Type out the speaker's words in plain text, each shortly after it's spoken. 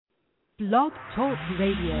Blog Talk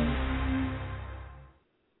Radio.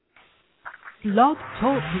 Blog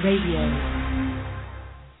Talk Radio.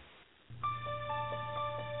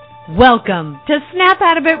 Welcome to Snap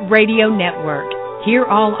Out of It Radio Network. Hear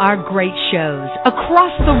all our great shows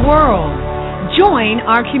across the world. Join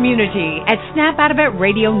our community at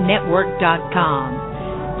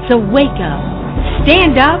snapoutofitradio.network.com. So wake up,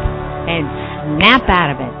 stand up, and snap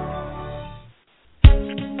out of it.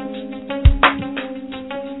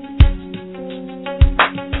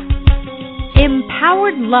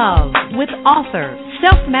 Empowered Love with author,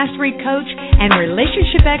 self-mastery coach, and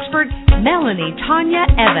relationship expert Melanie Tanya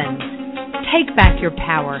Evans. Take back your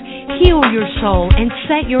power, heal your soul, and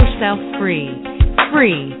set yourself free.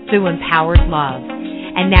 Free through Empowered Love.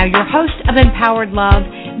 And now your host of Empowered Love,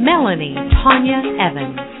 Melanie Tanya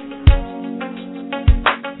Evans.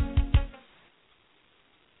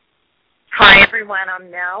 Hi everyone,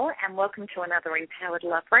 I'm Mel, and welcome to another Empowered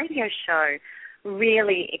Love radio show.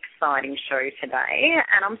 Really exciting show today,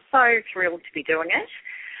 and I'm so thrilled to be doing it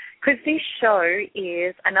because this show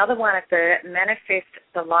is another one of the Manifest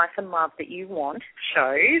the Life and Love That You Want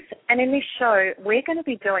shows, and in this show we're going to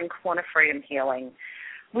be doing Quanta Freedom Healing,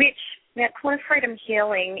 which, now Quanta Freedom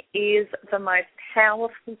Healing is the most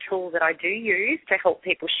powerful tool that I do use to help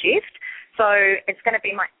people shift, so it's going to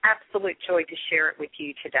be my absolute joy to share it with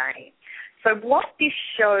you today. So what this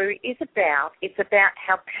show is about, it's about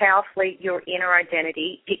how powerfully your inner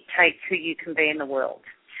identity dictates who you can be in the world.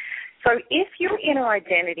 So if your inner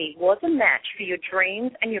identity was a match for your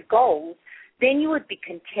dreams and your goals, then you would be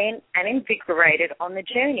content and invigorated on the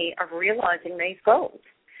journey of realizing these goals.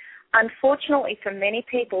 Unfortunately, for many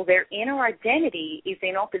people, their inner identity is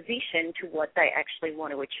in opposition to what they actually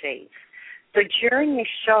want to achieve. So during this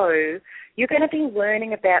show, you're going to be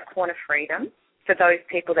learning about Quanta Freedom, for those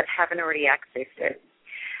people that haven't already accessed it.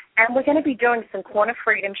 And we're going to be doing some Quanta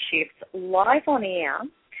Freedom shifts live on air,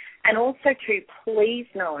 and also to please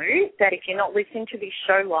know that if you're not listening to this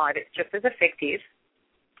show live, it's just as effective.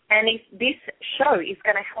 And if this show is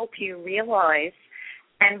going to help you realize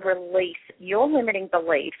and release your limiting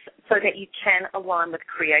beliefs so that you can align with the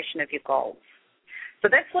creation of your goals. So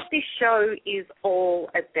that's what this show is all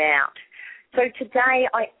about. So today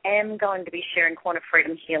I am going to be sharing Quanta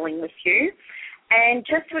Freedom Healing with you. And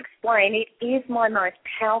just to explain, it is my most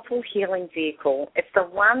powerful healing vehicle. It's the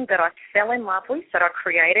one that I fell in love with, that I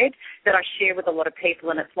created, that I share with a lot of people,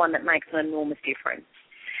 and it's one that makes an enormous difference.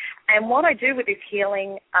 And what I do with this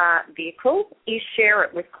healing vehicle is share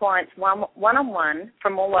it with clients one-on-one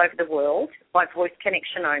from all over the world by voice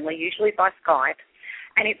connection only, usually by Skype.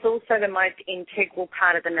 And it's also the most integral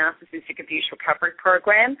part of the Narcissistic Abuse Recovery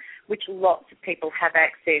Program, which lots of people have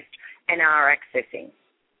accessed and are accessing.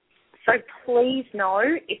 So please know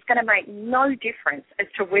it's going to make no difference as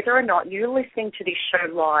to whether or not you're listening to this show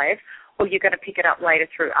live or you're going to pick it up later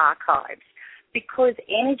through archives, because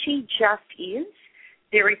energy just is.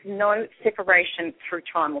 There is no separation through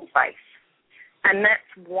time or space. And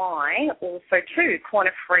that's why also, too,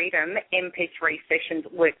 Quanta Freedom MP3 sessions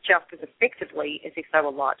work just as effectively as if they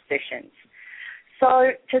were live sessions.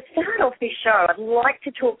 So to start off this show, I'd like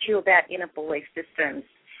to talk to you about inner belief systems,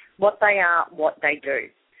 what they are, what they do.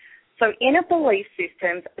 So inner belief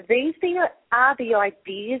systems, these are the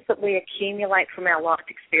ideas that we accumulate from our life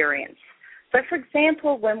experience. So, for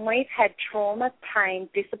example, when we've had trauma, pain,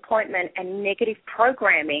 disappointment, and negative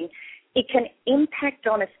programming, it can impact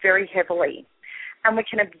on us very heavily. And we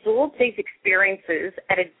can absorb these experiences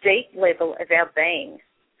at a deep level of our being.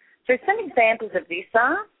 So some examples of this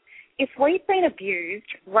are, if we've been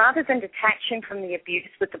abused, rather than detaching from the abuse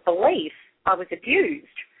with the belief, I was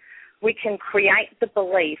abused, we can create the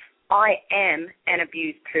belief, I am an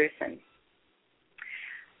abused person.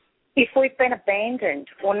 If we've been abandoned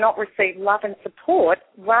or not received love and support,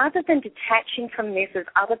 rather than detaching from this as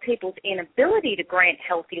other people's inability to grant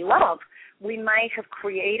healthy love, we may have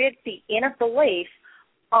created the inner belief,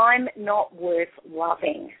 I'm not worth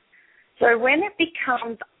loving. So when it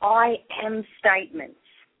becomes I am statements,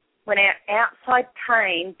 when our outside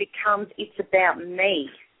pain becomes it's about me,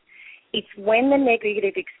 it's when the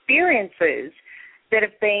negative experiences that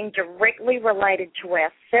have been directly related to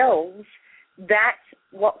ourselves, that's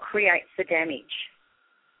what creates the damage.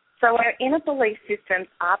 So our inner belief systems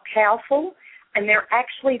are powerful, and they're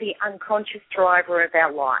actually the unconscious driver of our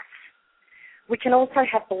life. We can also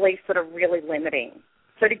have beliefs that are really limiting.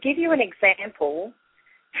 So to give you an example,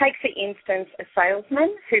 take for instance a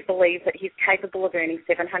salesman who believes that he's capable of earning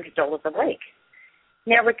 $700 a week.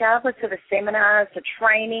 Now, regardless of the seminars, the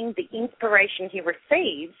training, the inspiration he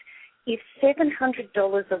receives, if $700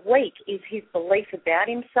 a week is his belief about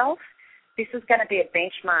himself, this is going to be a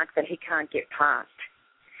benchmark that he can't get past.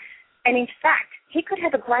 And in fact, he could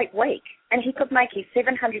have a great week and he could make his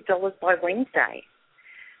 $700 by Wednesday.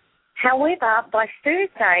 However, by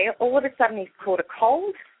Thursday, all of a sudden he's caught a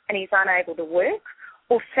cold and he's unable to work,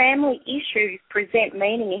 or family issues present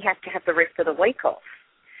meaning he has to have the rest of the week off.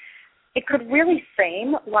 It could really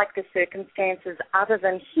seem like the circumstances other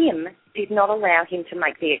than him did not allow him to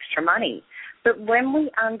make the extra money. But when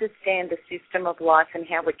we understand the system of life and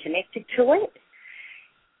how we're connected to it,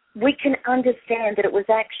 we can understand that it was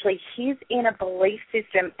actually his inner belief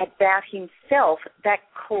system about himself that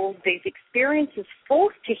called these experiences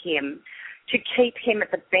forth to him to keep him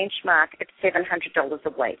at the benchmark at $700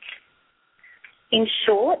 a week. In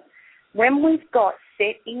short, when we've got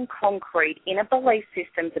set in concrete inner belief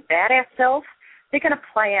systems about ourselves, they're going to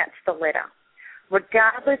play out to the letter,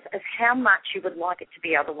 regardless of how much you would like it to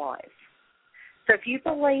be otherwise. So if you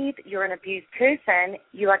believe you're an abused person,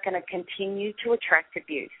 you are going to continue to attract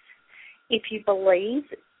abuse. If you believe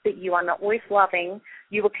that you are not worth loving,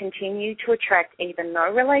 you will continue to attract either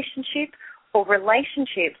no relationship or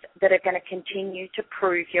relationships that are going to continue to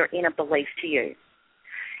prove your inner belief to you.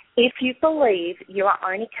 If you believe you are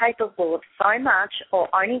only capable of so much or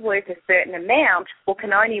only worth a certain amount or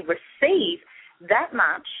can only receive that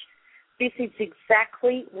much, this is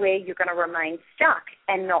exactly where you're going to remain stuck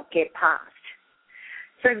and not get past.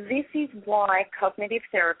 So this is why cognitive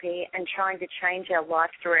therapy and trying to change our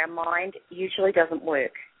life through our mind usually doesn't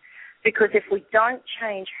work. Because if we don't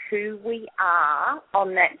change who we are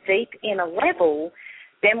on that deep inner level,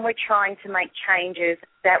 then we're trying to make changes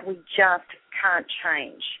that we just can't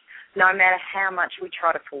change, no matter how much we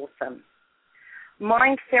try to force them.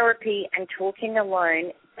 Mind therapy and talking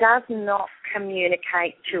alone does not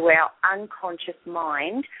communicate to our unconscious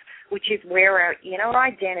mind, which is where our inner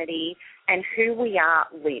identity and who we are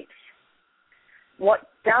lives. What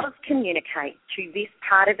does communicate to this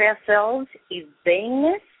part of ourselves is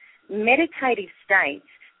beingness, meditative states,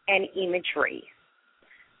 and imagery.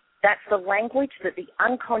 That's the language that the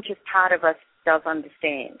unconscious part of us does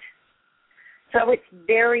understand. So it's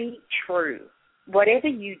very true. Whatever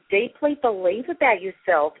you deeply believe about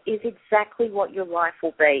yourself is exactly what your life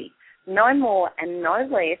will be, no more and no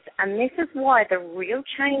less, and this is why the real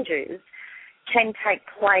changes can take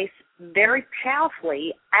place very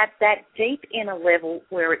powerfully at that deep inner level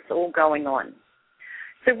where it's all going on.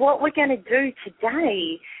 So what we're going to do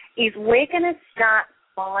today is we're going to start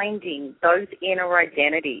finding those inner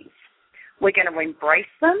identities. We're going to embrace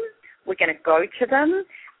them, we're going to go to them,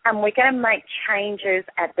 and we're going to make changes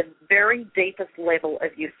at the very deepest level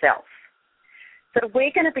of yourself. So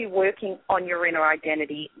we're going to be working on your inner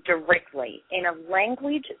identity directly in a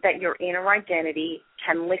language that your inner identity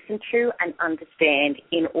can listen to and understand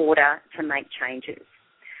in order to make changes.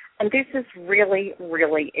 And this is really,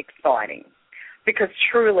 really exciting because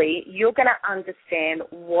truly you're going to understand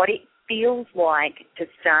what it feels like to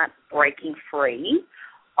start breaking free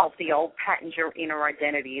of the old patterns your inner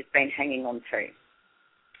identity has been hanging on to.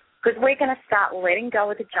 Because we're going to start letting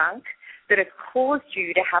go of the junk that has caused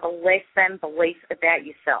you to have a less than belief about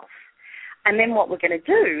yourself. And then what we're going to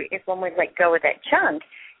do is when we let go of that junk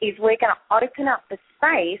is we're going to open up the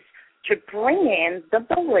space to bring in the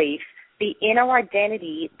belief, the inner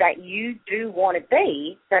identity that you do want to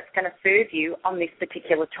be that's going to serve you on this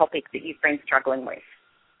particular topic that you've been struggling with.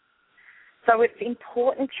 So it's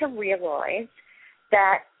important to realize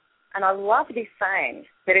that, and I love this saying,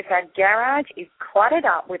 that if our garage is cluttered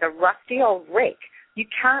up with a rusty old wreck, you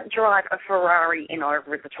can't drive a Ferrari in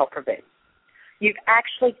over the top of it. You've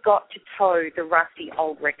actually got to tow the rusty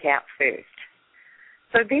old wreck out first.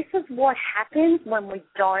 So this is what happens when we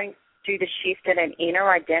don't do the shift at an inner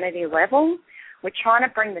identity level. We're trying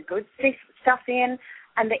to bring the good stuff in,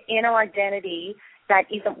 and the inner identity that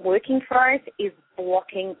isn't working for us is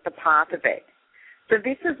blocking the path of it. So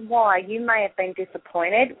this is why you may have been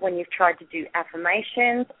disappointed when you've tried to do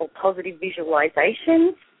affirmations or positive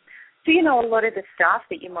visualizations. So you know a lot of the stuff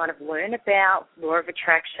that you might have learned about law of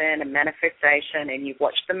attraction and manifestation, and you've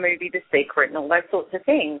watched the movie The Secret and all those sorts of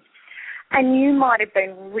things. And you might have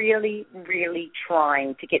been really, really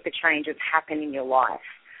trying to get the changes happen in your life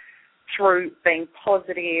through being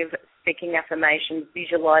positive, speaking affirmations,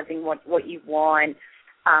 visualizing what you want,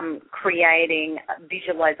 creating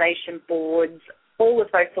visualization boards, all of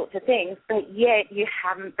those sorts of things, but yet you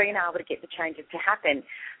haven't been able to get the changes to happen.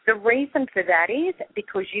 The reason for that is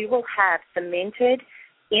because you will have cemented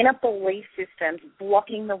inner belief systems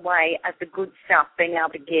blocking the way of the good stuff being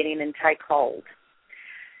able to get in and take hold.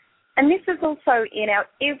 And this is also in our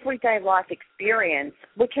everyday life experience.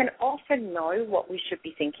 We can often know what we should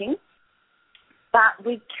be thinking, but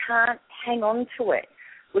we can't hang on to it.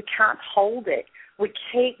 We can't hold it. We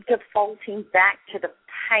keep defaulting back to the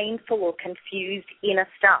painful or confused inner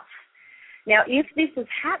stuff. Now, if this is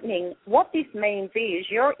happening, what this means is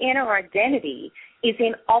your inner identity is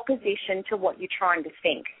in opposition to what you're trying to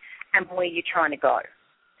think and where you're trying to go.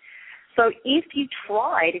 So if you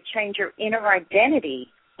try to change your inner identity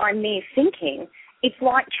by mere thinking, it's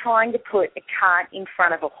like trying to put a cart in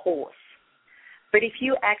front of a horse. But if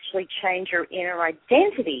you actually change your inner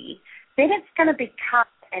identity, then it's going to become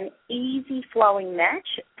an easy flowing match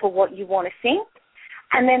for what you want to think,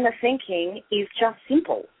 and then the thinking is just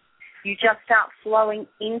simple. You just start flowing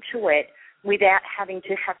into it without having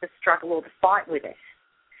to have the struggle or the fight with it.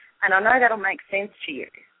 And I know that'll make sense to you,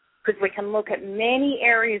 because we can look at many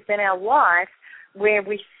areas in our life where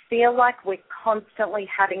we feel like we're constantly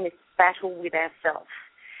having this battle with ourselves.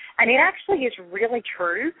 And it actually is really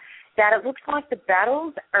true that it looks like the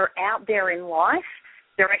battles are out there in life.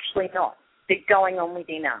 They're actually not. They're going on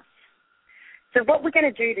within us. So what we're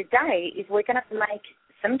going to do today is we're going to make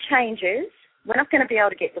some changes. We're not going to be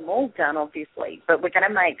able to get them all done, obviously, but we're going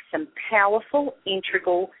to make some powerful,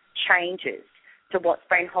 integral changes to what's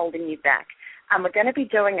been holding you back. And we're going to be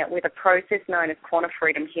doing it with a process known as Quanta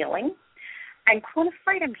Freedom Healing. And Quanta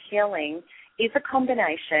Freedom Healing is a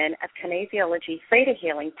combination of kinesiology, theta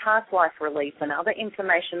healing, past life release, and other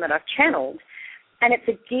information that I've channeled. And it's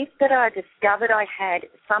a gift that I discovered I had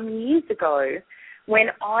some years ago when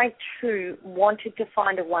I, too, wanted to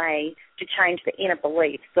find a way to change the inner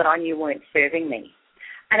beliefs that I knew weren't serving me.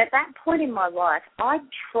 And at that point in my life, I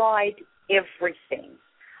tried everything.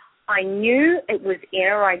 I knew it was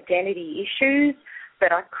inner identity issues,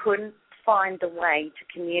 but I couldn't find the way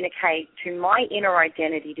to communicate to my inner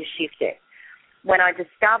identity to shift it. When I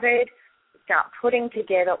discovered, start putting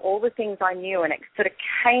together all the things I knew, and it sort of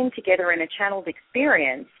came together in a channeled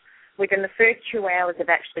experience, within the first 2 hours of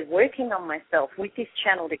actually working on myself with this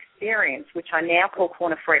channeled experience, which I now call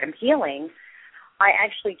Quanta Freedom Healing, I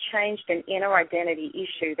actually changed an inner identity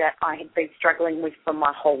issue that I had been struggling with for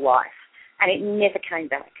my whole life, and it never came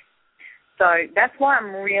back. So that's why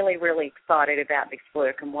I'm really, really excited about this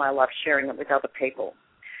work and why I love sharing it with other people.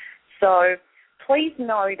 So please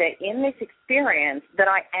know that in this experience that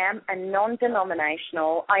I am a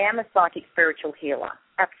non-denominational, I am a psychic spiritual healer,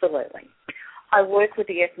 absolutely. I work with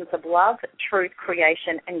the essence of love, truth,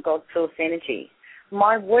 creation, and God source energy.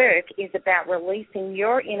 My work is about releasing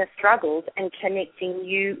your inner struggles and connecting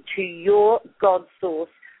you to your God source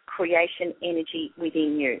creation energy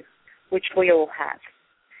within you, which we all have.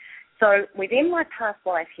 So within my past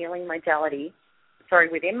life healing modality,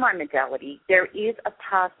 within my modality, there is a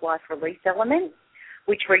past life release element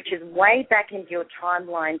which reaches way back into your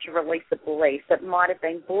timeline to release the beliefs that might have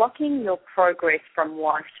been blocking your progress from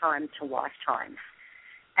lifetime to lifetime.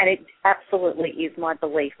 And it absolutely is my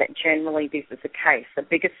belief that generally this is the case. The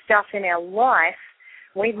biggest stuff in our life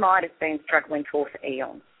we might have been struggling for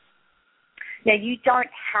eons. Now, you don't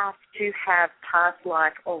have to have past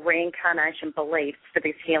life or reincarnation beliefs for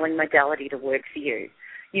this healing modality to work for you.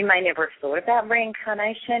 You may never have thought about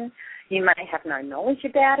reincarnation. You may have no knowledge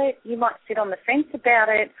about it. You might sit on the fence about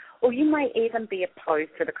it, or you may even be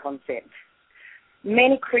opposed to the concept.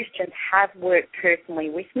 Many Christians have worked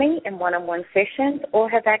personally with me in one-on-one sessions or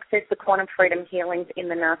have accessed the Quantum Freedom Healings in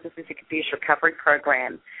the Narcissistic Abuse Recovery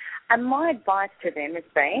Program. And my advice to them has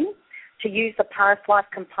been to use the past life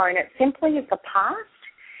component simply as the past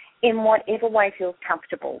in whatever way feels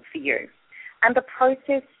comfortable for you. And the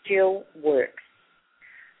process still works.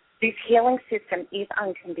 This healing system is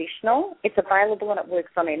unconditional. It's available and it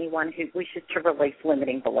works on anyone who wishes to release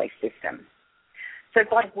limiting belief systems. So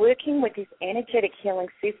by working with this energetic healing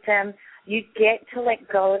system, you get to let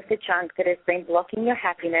go of the junk that has been blocking your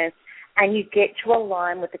happiness, and you get to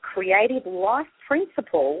align with the creative life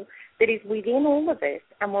principle that is within all of us,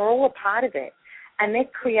 and we're all a part of it. And this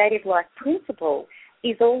creative life principle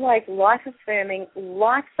is always life-affirming,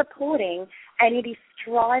 life-supporting, and it is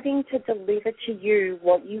striving to deliver to you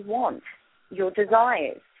what you want, your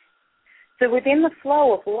desires. So within the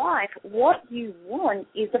flow of life, what you want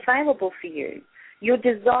is available for you. Your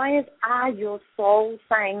desires are your soul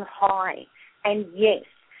saying hi, and yes,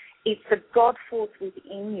 it's the God force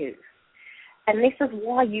within you. And this is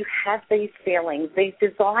why you have these feelings, these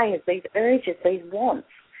desires, these urges, these wants.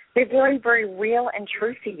 They're very, very real and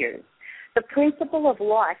true for you. The principle of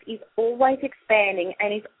life is always expanding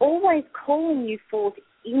and is always calling you forth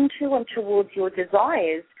into and towards your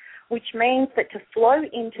desires, which means that to flow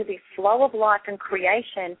into this flow of life and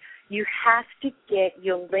creation, you have to get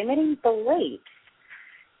your limiting beliefs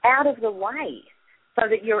out of the way so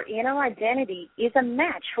that your inner identity is a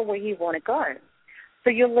match for where you want to go. So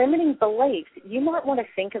your limiting beliefs, you might want to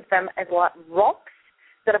think of them as like rocks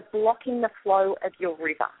that are blocking the flow of your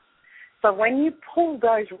river. So when you pull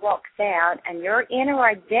those rocks out and your inner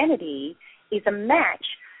identity is a match,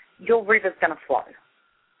 your river's going to flow.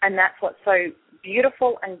 And that's what's so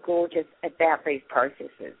beautiful and gorgeous about these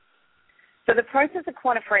processes. So the process of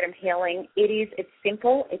Quanta Freedom Healing, it's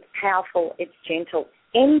simple, it's powerful, it's gentle.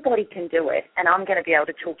 Anybody can do it, and I'm going to be able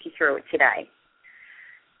to talk you through it today.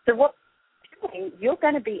 So what you're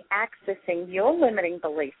going to be accessing your limiting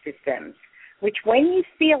belief systems, which when you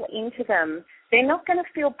feel into them, they're not going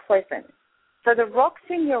to feel pleasant. So the rocks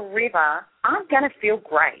in your river aren't going to feel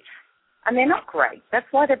great, and they're not great. That's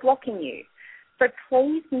why they're blocking you. So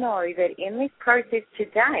please know that in this process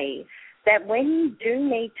today, that when you do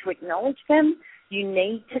need to acknowledge them, you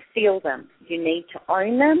need to feel them. You need to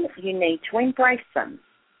own them. You need to embrace them.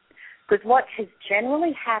 Because what has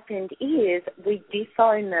generally happened is we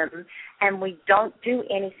disown them and we don't do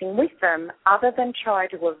anything with them other than try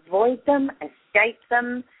to avoid them, escape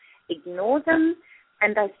them, ignore them,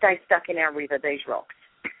 and they stay stuck in our river, these rocks.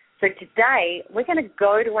 So today, we're going to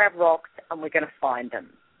go to our rocks and we're going to find them.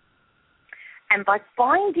 And by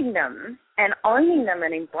finding them and owning them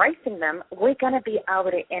and embracing them, we're going to be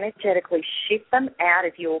able to energetically shift them out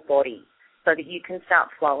of your body so that you can start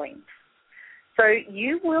flowing. So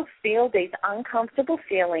you will feel these uncomfortable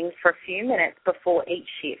feelings for a few minutes before each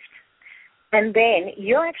shift. And then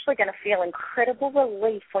you're actually going to feel incredible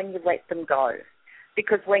relief when you let them go.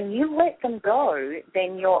 Because when you let them go,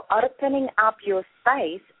 then you're opening up your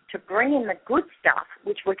space to bring in the good stuff,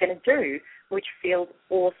 which we're going to do, which feels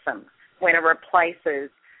awesome when it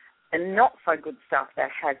replaces the not-so-good stuff that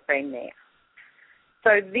has been there.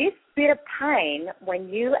 So this bit of pain, when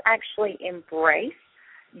you actually embrace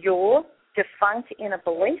your defunct inner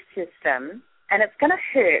belief system, and it's going to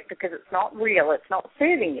hurt because it's not real, it's not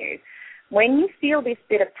serving you, when you feel this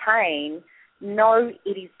bit of pain, know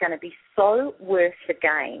it is going to be so worth the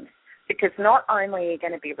gain, because not only are you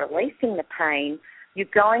going to be releasing the pain, you're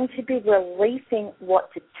going to be releasing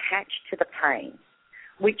what's attached to the pain,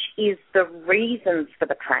 which is the reasons for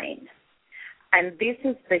the pain. And this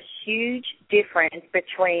is the huge difference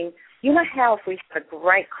between, you know how if we have a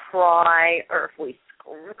great cry or if we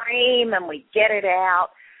scream and we get it out,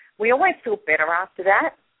 we always feel better after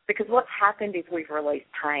that because what's happened is we've released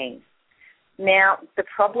pain. Now, the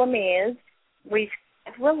problem is we've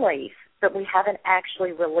had relief, but we haven't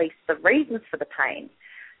actually released the reasons for the pain.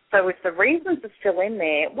 So if the reasons are still in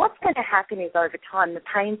there, what's going to happen is over time the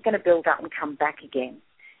pain's going to build up and come back again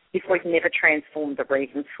if we've never transformed the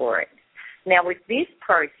reasons for it. Now, with this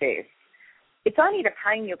process, it's only the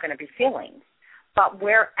pain you're going to be feeling, but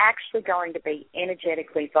we're actually going to be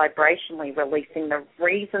energetically, vibrationally releasing the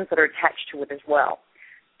reasons that are attached to it as well.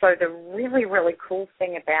 So the really, really cool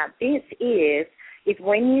thing about this is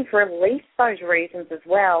when you've released those reasons as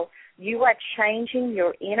well, you are changing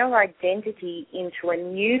your inner identity into a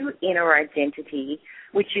new inner identity,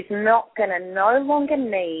 which is not going to no longer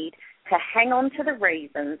need to hang on to the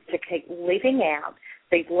reasons to keep living out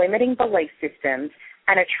these limiting belief systems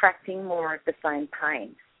and attracting more of the same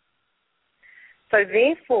pain. So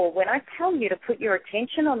therefore, when I tell you to put your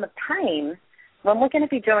attention on the pain, when we're going to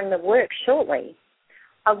be doing the work shortly,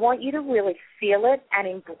 I want you to really feel it and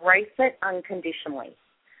embrace it unconditionally.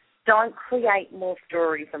 Don't create more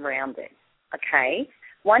stories around it, okay?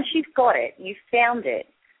 Once you've got it, you've found it,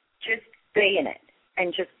 just be in it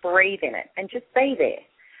and just breathe in it and just be there.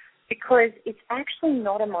 Because it's actually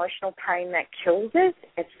not emotional pain that kills us,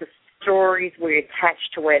 it's the stories we attach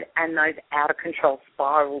to it and those out-of-control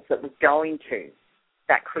spirals that we go into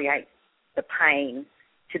that create the pain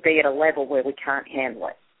to be at a level where we can't handle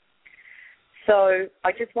it. So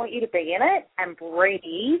I just want you to be in it and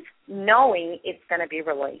breathe, knowing it's going to be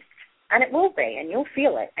released. And it will be, and you'll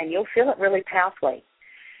feel it, and you'll feel it really powerfully.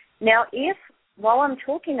 Now, if while I'm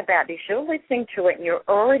talking about this, you're listening to it and you're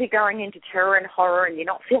already going into terror and horror and you're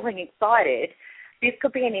not feeling excited, this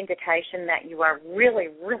could be an indication that you are really,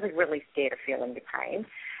 really, really scared of feeling the pain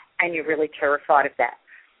and you're really terrified of that.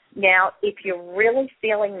 Now, if you're really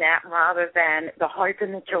feeling that rather than the hope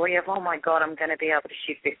and the joy of, oh, my God, I'm going to be able to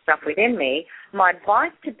shift this stuff within me, my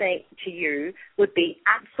advice to you would be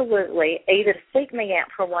absolutely either to seek me out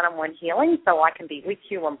for one-on-one healing so I can be with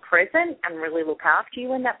you and present and really look after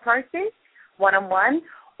you in that process, one-on-one,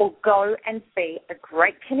 or go and see a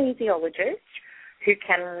great kinesiologist who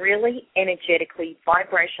can really energetically,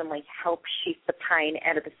 vibrationally help shift the pain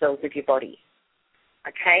out of the cells of your body.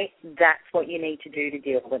 Okay, that's what you need to do to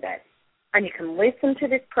deal with it. And you can listen to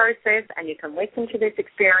this process and you can listen to this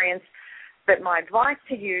experience, but my advice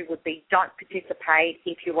to you would be don't participate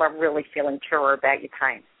if you are really feeling terror about your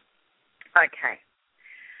pain. Okay,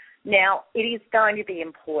 Now, it is going to be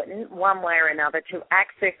important, one way or another, to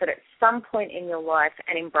access it at some point in your life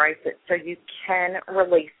and embrace it so you can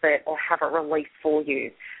release it or have it released for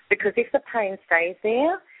you. Because if the pain stays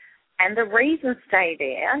there and the reasons stay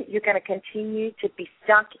there, you're going to continue to be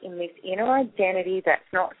stuck in this inner identity that's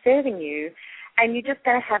not serving you, and you're just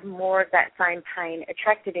going to have more of that same pain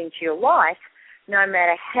attracted into your life. No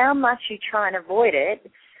matter how much you try and avoid it,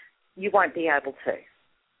 you won't be able to.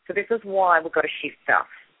 So this is why we've got to shift stuff.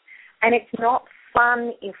 And it's not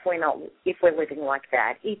fun if we're living like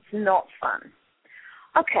that. It's not fun.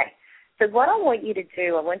 Okay, so what I want you to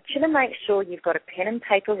do, I want you to make sure you've got a pen and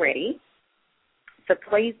paper ready. So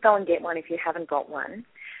please go and get one if you haven't got one.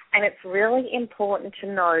 And it's really important to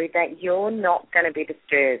know that you're not going to be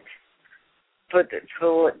disturbed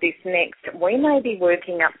for this next. We may be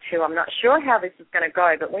working up to, I'm not sure how this is going to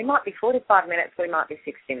go, but we might be 45 minutes, we might be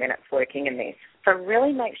 60 minutes working in this. So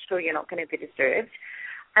really make sure you're not going to be disturbed.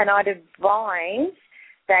 And I'd advise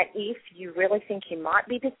that if you really think you might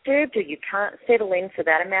be disturbed or you can't settle in for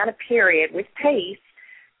that amount of period with peace,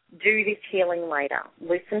 do this healing later.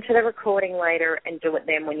 Listen to the recording later and do it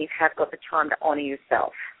then when you have got the time to honour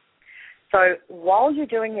yourself. So while you're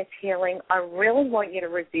doing this healing, I really want you to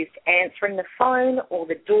resist answering the phone or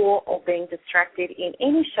the door or being distracted in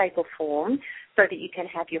any shape or form so that you can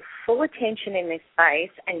have your full attention in this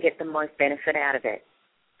space and get the most benefit out of it.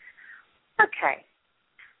 Okay.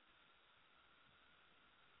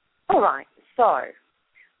 All right, so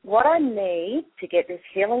what I need to get this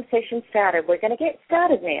healing session started, we're going to get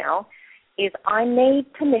started now, is I need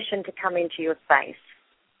permission to come into your space.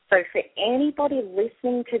 So for anybody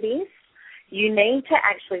listening to this, you need to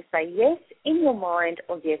actually say yes in your mind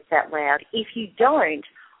or yes out loud. If you don't,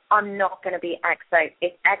 I'm not going to be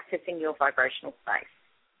accessing your vibrational space.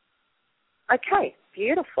 Okay,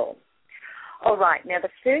 beautiful. All right, now the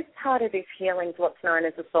first part of this healing is what's known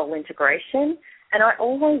as a soul integration. And I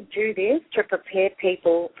always do this to prepare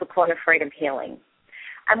people for Quanta Freedom Healing.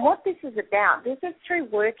 And what this is about, this is through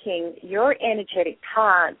working your energetic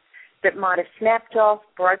parts that might have snapped off,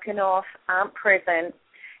 broken off, aren't present.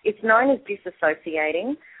 It's known as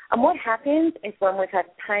disassociating. And what happens is when we've had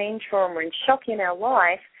pain, trauma, and shock in our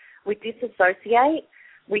life, we disassociate,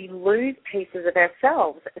 we lose pieces of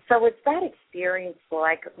ourselves. So it's that experience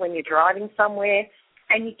like when you're driving somewhere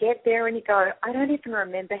and you get there and you go, I don't even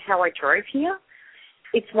remember how I drove here.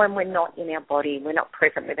 It's when we're not in our body, we're not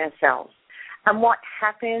present with ourselves. And what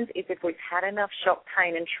happens is if we've had enough shock,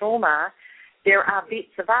 pain, and trauma, there are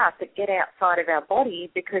bits of us that get outside of our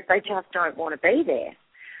body because they just don't want to be there.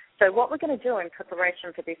 So what we're going to do in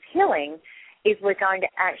preparation for this healing is we're going to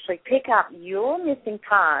actually pick up your missing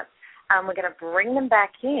parts and we're going to bring them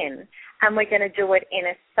back in and we're going to do it in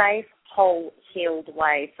a safe, whole, healed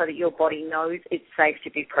way so that your body knows it's safe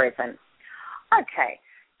to be present. Okay.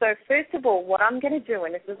 So first of all, what I'm going to do,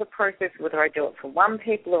 and this is a process whether I do it for 1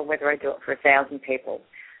 people or whether I do it for 1,000 people,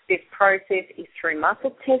 this process is through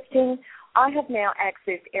muscle testing. I have now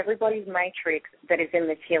accessed everybody's matrix that is in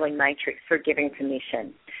this healing matrix through giving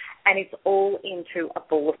permission. And it's all into a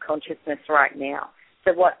ball of consciousness right now.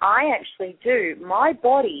 So what I actually do, my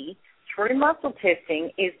body, through muscle testing,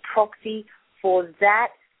 is proxy for that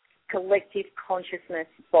collective consciousness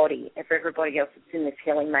body of everybody else that's in this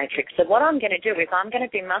healing matrix. So what I'm going to do is I'm going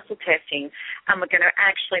to do muscle testing, and we're going to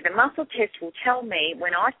actually, the muscle test will tell me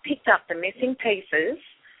when I've picked up the missing pieces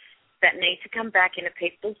that need to come back into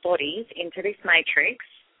people's bodies into this matrix.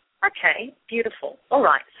 Okay, beautiful. All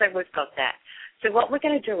right, so we've got that. So what we're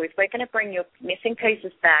going to do is we're going to bring your missing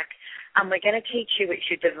pieces back, and we're going to teach you it's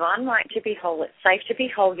your divine right to be whole. It's safe to be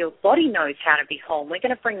whole. Your body knows how to be whole. We're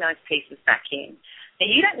going to bring those pieces back in. Now,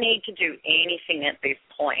 you don't need to do anything at this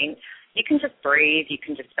point. You can just breathe. You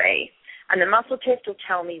can just be. And the muscle test will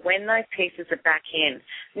tell me when those pieces are back in.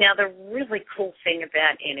 Now, the really cool thing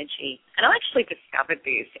about energy, and I actually discovered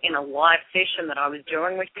this in a live session that I was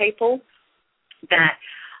doing with people, that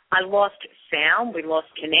I lost sound, we lost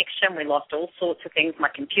connection, we lost all sorts of things.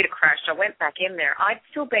 My computer crashed. I went back in there. I'd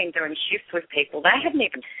still been doing shifts with people. They hadn't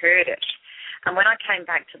even heard it. And when I came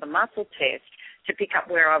back to the muscle test to pick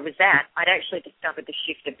up where I was at, I'd actually discovered the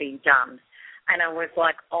shift had been done. And I was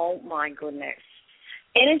like, oh, my goodness.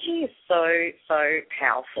 Energy is so, so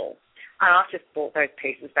powerful. And I've just brought those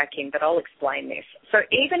pieces back in, but I'll explain this. So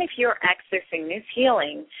even if you're accessing this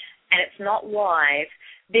healing and it's not live,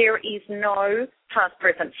 there is no past,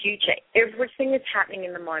 present, future. Everything is happening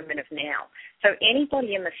in the moment of now. So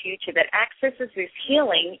anybody in the future that accesses this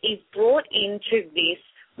healing is brought into this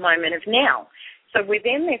moment of now. So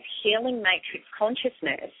within this healing matrix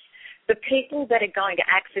consciousness, the people that are going to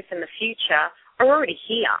access in the future are already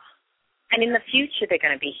here. And in the future, they're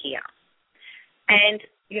going to be here. And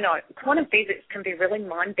quantum physics can be really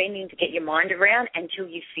mind-bending to get your mind around until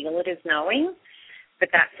you feel it as knowing, but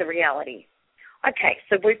that's the reality. Okay,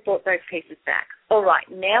 so we've brought those pieces back. All right,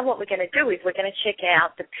 now what we're going to do is we're going to check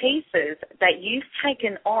out the pieces that you've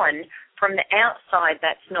taken on from the outside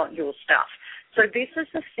that's not your stuff. So this is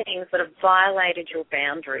the things that have violated your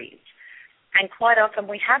boundaries. And quite often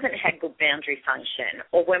we haven't had good boundary function.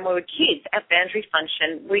 Or when we were kids, our boundary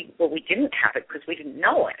function, we didn't have it because we didn't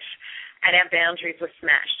know it. And our boundaries were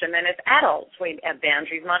smashed. And then as adults, our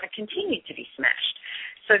boundaries might have continued to be smashed.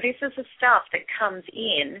 So this is the stuff that comes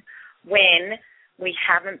in when we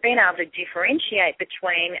haven't been able to differentiate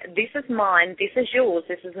between this is mine, this is yours,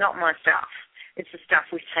 this is not my stuff. It's the stuff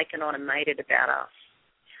we've taken on and made it about us.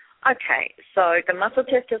 Okay, so the muscle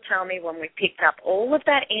test will tell me when we picked up all of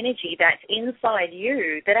that energy that's inside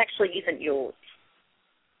you that actually isn't yours.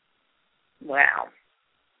 Wow.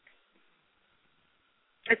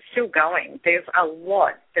 It's still going. There's a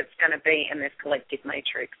lot that's going to be in this collective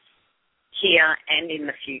matrix here and in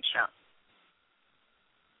the future.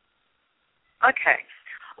 Okay.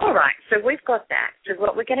 All right, so we've got that. So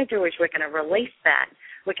what we're going to do is we're going to release that.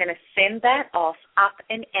 We're going to send that off up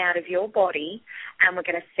and out of your body, and we're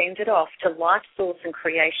going to send it off to life, source, and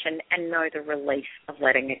creation and know the relief of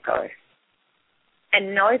letting it go.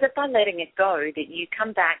 And know that by letting it go that you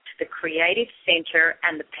come back to the creative center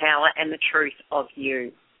and the power and the truth of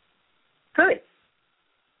you. Good.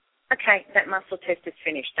 Okay, that muscle test is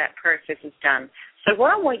finished. That process is done. So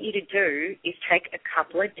what I want you to do is take a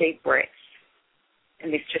couple of deep breaths.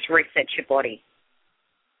 And this just resets your body.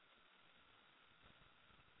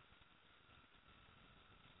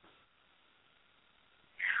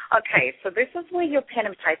 Okay, so this is where your pen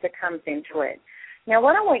and paper comes into it. Now,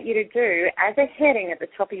 what I want you to do, as a heading at the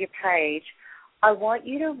top of your page, I want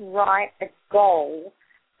you to write a goal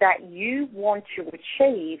that you want to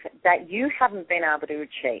achieve that you haven't been able to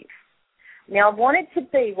achieve. Now, I want it to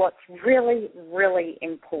be what's really, really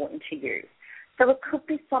important to you. So it could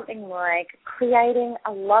be something like creating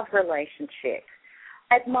a love relationship.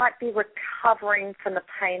 It might be recovering from the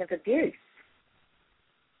pain of abuse.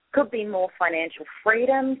 Could be more financial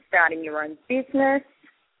freedom, starting your own business,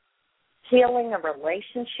 healing a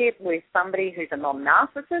relationship with somebody who's a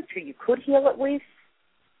non-narcissist who you could heal it with.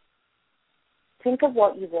 Think of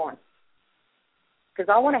what you want, because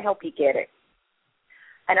I want to help you get it.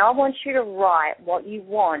 And I want you to write what you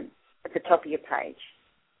want at the top of your page.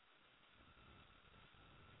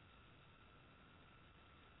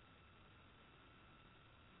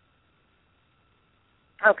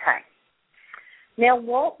 Okay. Now,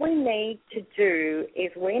 what we need to do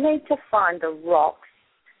is we need to find the rocks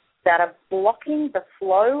that are blocking the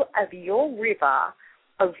flow of your river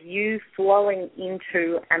of you flowing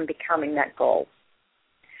into and becoming that goal.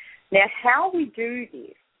 Now, how we do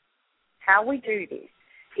this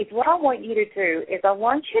is what I want you to do is I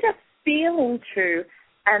want you to feel into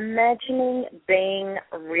imagining, being,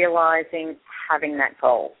 realizing, having that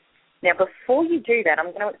goal. Now, before you do that,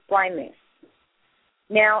 I'm going to explain this.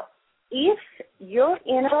 Now, if your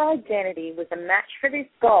inner identity was a match for this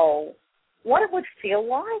goal, what it would feel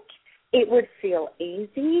like, it would feel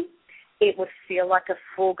easy. It would feel like a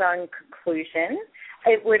foregone conclusion.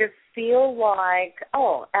 It would feel like,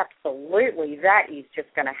 oh, absolutely, that is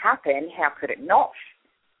just going to happen. How could it not?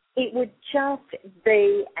 It would just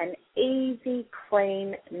be an easy,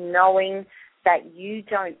 clean knowing that you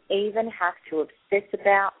don't even have to obsess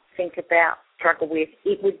about, think about, struggle with.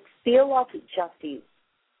 It would feel like it just is.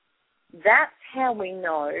 That's how we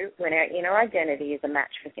know when our inner identity is a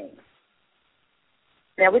match for things.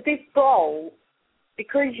 Now, with this goal,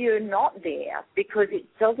 because you're not there, because it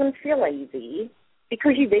doesn't feel easy,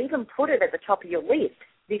 because you've even put it at the top of your list,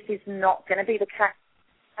 this is not going to be the case.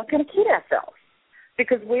 We're not going to kid ourselves,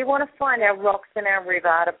 because we want to find our rocks in our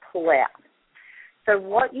river to pull out. So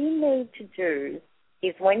what you need to do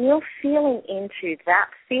is when you're feeling into that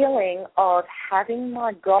feeling of having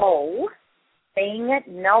my goal, being it,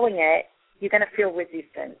 knowing it, you're going to feel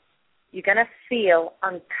resistance. You're going to feel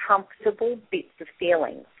uncomfortable bits of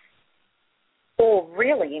feelings or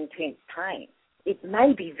really intense pain. It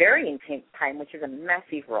may be very intense pain, which is a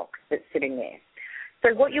massive rock that's sitting there.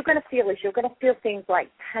 So what you're going to feel is you're going to feel things like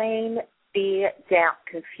pain, fear, doubt,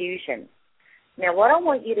 confusion. Now, what I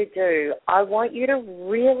want you to do, I want you to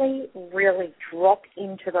really, really drop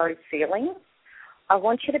into those feelings. I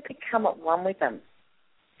want you to become at one with them.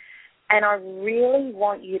 And I really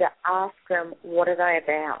want you to ask them, what are they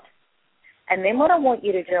about? And then what I want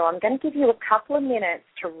you to do, I'm going to give you a couple of minutes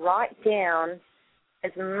to write down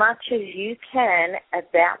as much as you can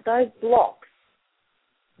about those blocks,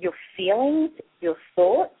 your feelings, your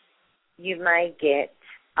thoughts. You may get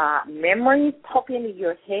memories pop into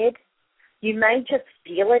your head. You may just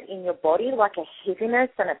feel it in your body, like a heaviness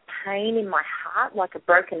and a pain in my heart, like a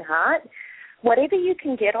broken heart. Whatever you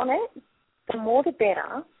can get on it, the more the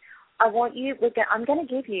better. I'm going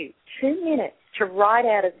to give you 2 minutes to write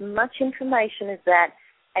out as much information as that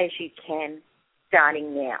as you can,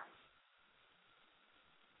 starting now.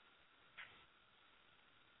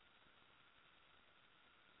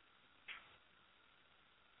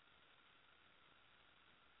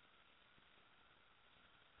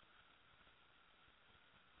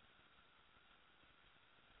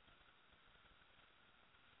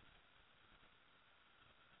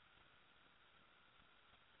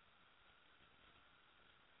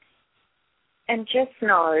 And just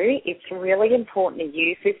know it's really important to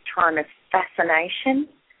use this time as fascination.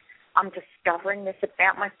 I'm discovering this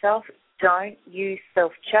about myself. Don't use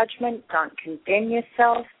self-judgment. Don't condemn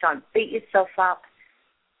yourself. Don't beat yourself up.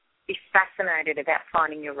 Be fascinated about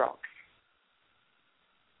finding your rocks.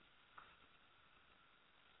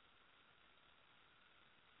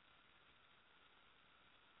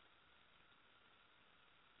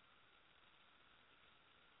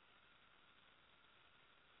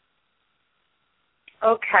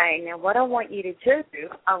 Okay, now what I want you to do,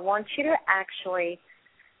 I want you to actually,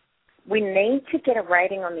 we need to get a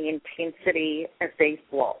rating on the intensity of these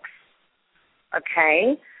blocks,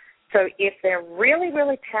 okay? So if they're really,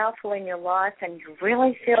 really powerful in your life and you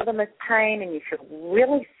really feel them as pain and you feel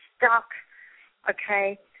really stuck,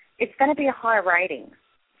 okay, it's going to be a higher rating.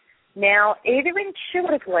 Now, either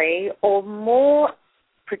intuitively or more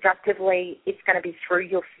productively, it's going to be through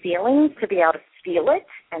your feelings to be able to feel it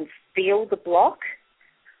and feel the block.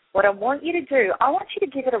 What I want you to do, I want you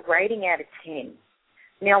to give it a rating out of 10.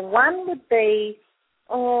 Now, 1 would be,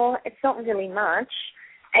 oh, it's not really much,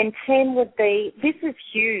 and 10 would be, this is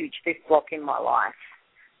huge, this block in my life.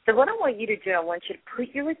 So what I want you to do, I want you to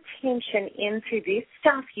put your attention into this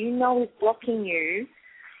stuff you know is blocking you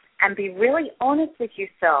and be really honest with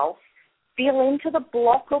yourself, feel into the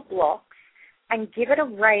block or blocks and give it a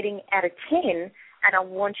rating out of 10, and I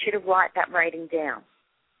want you to write that rating down.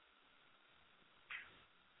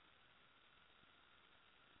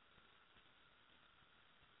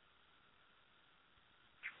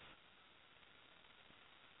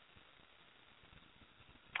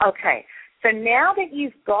 Okay, so now that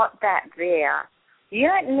you've got that there, you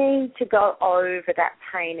don't need to go over that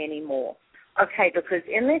pain anymore, okay, because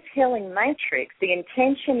in this healing matrix, the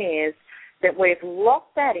intention is that we've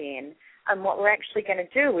locked that in, and what we're actually going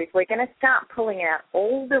to do is we're going to start pulling out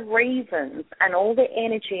all the reasons and all the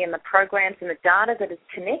energy and the programs and the data that is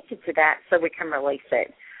connected to that so we can release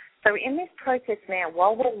it. So in this process now,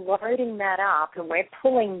 while we're loading that up and we're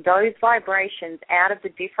pulling those vibrations out of the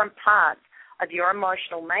different parts of your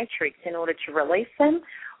emotional matrix in order to release them,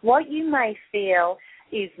 what you may feel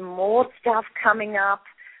is more stuff coming up,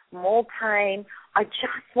 more pain. I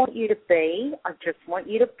just want you to breathe,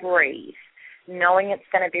 knowing it's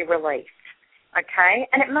going to be released, okay?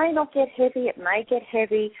 And it may not get heavy, it may get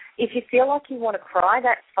heavy. If you feel like you want to cry,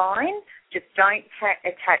 that's fine. Just don't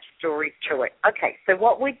attach stories to it. Okay, so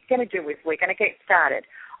what we're going to do is we're going to get started.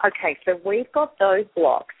 Okay, so we've got those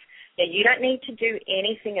blocks. Now, you don't need to do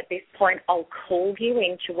anything at this point. I'll call you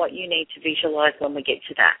into what you need to visualize when we get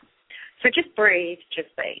to that. So just breathe,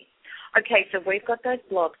 just be. Okay, so we've got those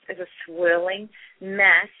blocks as a swirling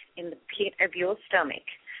mass in the pit of your stomach.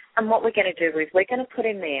 And what we're going to do is we're going to put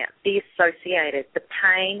in there the associated, the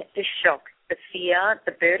pain, the shock, the fear,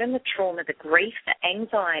 the burden, the trauma, the grief, the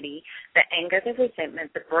anxiety, the anger, the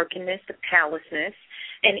resentment, the brokenness, the powerlessness,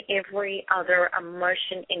 and every other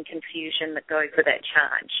emotion and confusion that goes with that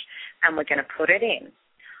charge. And we're going to put it in.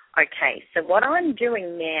 Okay, so what I'm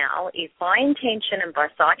doing now is by intention and by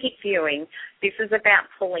psychic viewing, this is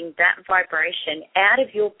about pulling that vibration out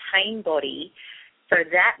of your pain body. So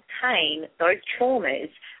that pain, those traumas,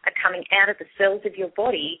 are coming out of the cells of your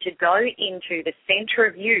body to go into the center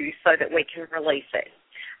of you so that we can release it.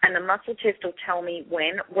 And the muscle test will tell me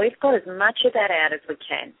when. We've got as much of that out as we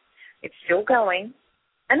can. It's still going,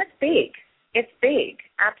 and it's big. It's big,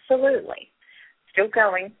 absolutely. Still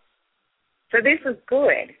going. So this is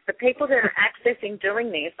good. The people that are accessing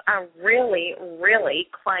doing this are really, really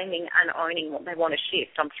claiming and owning what they want to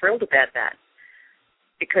shift. I'm thrilled about that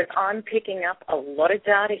because I'm picking up a lot of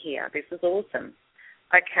data here. This is awesome.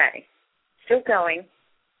 Okay, still going.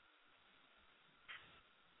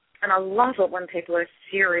 And I love it when people are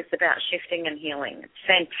serious about shifting and healing. It's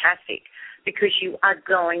fantastic because you are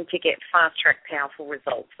going to get fast-track powerful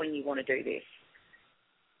results when you want to do this.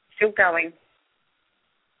 Still going.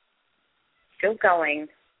 Still going.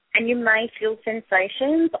 And you may feel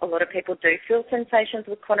sensations. A lot of people do feel sensations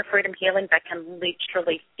with Quanta Freedom Healing. They can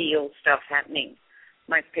literally feel stuff happening.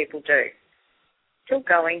 Most people do. Still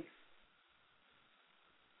going.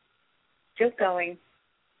 Still going.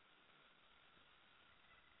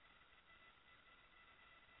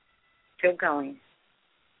 Still going.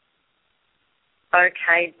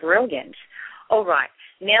 Okay, brilliant. All right.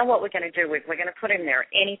 Now what we're going to do is we're going to put in there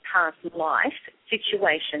any past life,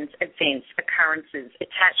 situations, events, occurrences,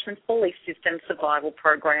 attachments, belief systems, survival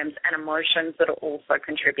programs, and emotions that are also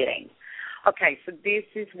contributing. Okay, so this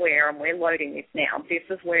is where, and we're loading this now, this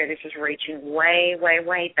is where this is reaching way, way,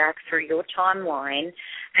 way back through your timeline,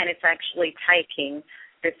 and it's actually taking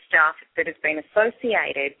the stuff that has been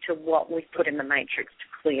associated to what we've put in the matrix to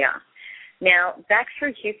clear. Now, back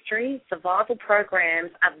through history, survival programs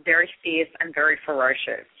are very fierce and very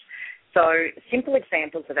ferocious. So simple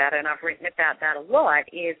examples of that, and I've written about that a lot,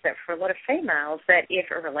 is that for a lot of females, that if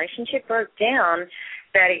a relationship broke down,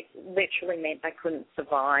 that it literally meant they couldn't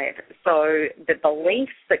survive. So the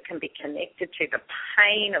beliefs that can be connected to the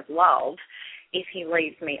pain of love, if he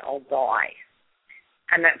leaves me, I'll die.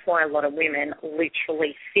 And that's why a lot of women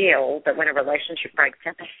literally feel that when a relationship breaks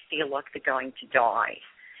down, they feel like they're going to die.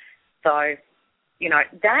 So, you know,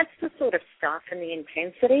 that's the sort of stuff and the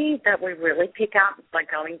intensity that we really pick up by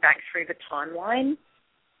going back through the timeline.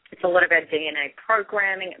 It's a lot of our DNA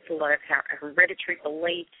programming. It's a lot of our hereditary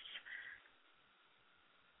beliefs.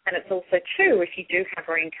 And it's also, too, if you do have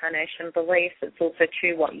reincarnation beliefs, it's also,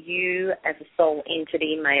 too, what you as a soul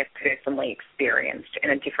entity may have personally experienced in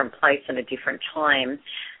a different place and a different time.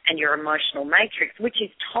 And your emotional matrix, which is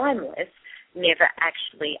timeless, never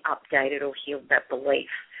actually updated or healed that belief.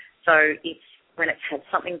 So it's when it's had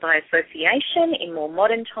something by association in more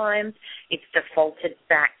modern times, it's defaulted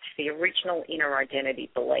back to the original inner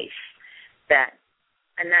identity belief.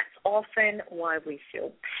 And that's often why we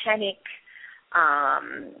feel panic.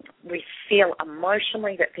 We feel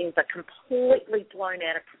emotionally that things are completely blown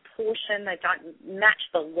out of proportion. They don't match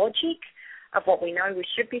the logic of what we know we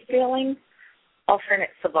should be feeling. Often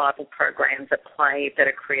it's survival programs at play that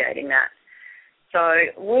are creating that. So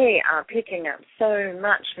we are picking up so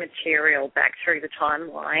much material back through the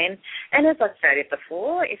timeline. And as I've stated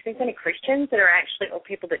before, if there's any Christians that are actually, or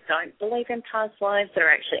people that don't believe in past lives that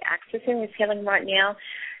are actually accessing this healing right now,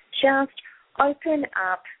 just open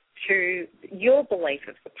up to your belief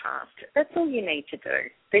of the past. That's all you need to do.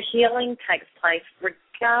 The healing takes place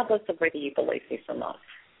regardless of whether you believe this or not.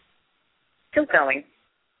 Still going.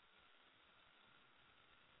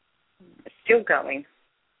 Still going.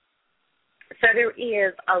 So there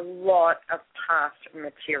is a lot of past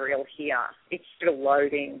material here. It's still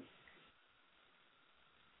loading.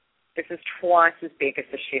 This is twice as big as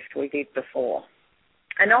the shift we did before.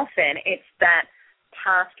 And often it's that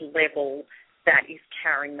past level that is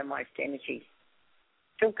carrying the most energy.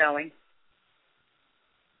 Still going.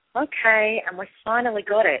 Okay, and we finally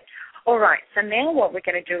got it. All right, so now what we're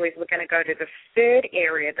going to do is we're going to go to the third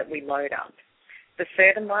area that we load up, the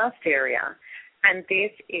third and last area, and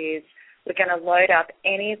this is we're going to load up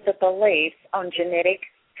any of the beliefs on genetic,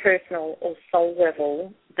 personal, or soul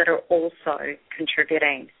level that are also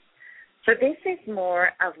contributing. So this is more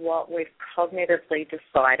of what we've cognitively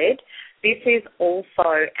decided. This is also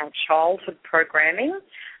our childhood programming,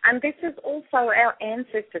 and this is also our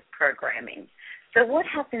ancestors' programming. So what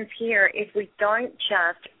happens here is we don't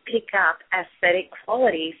just pick up aesthetic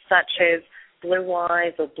qualities such as blue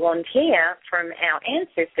eyes or blonde hair from our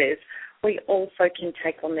ancestors. We also can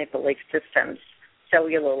take on their belief systems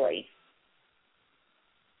cellularly.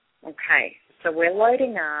 Okay, so we're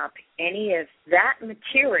loading up any of that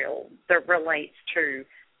material that relates to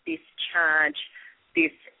this charge,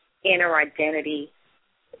 this inner identity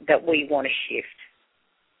that we want to shift.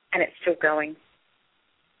 And it's still going.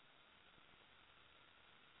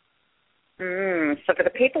 So for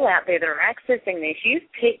the people out there that are accessing this, you've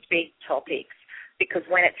picked big topics. Because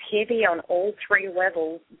when it's heavy on all three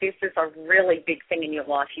levels, this is a really big thing in your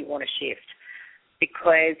life you want to shift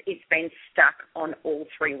because it's been stuck on all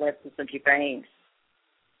three levels of your being.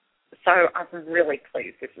 So I'm really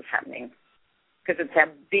pleased this is happening because it's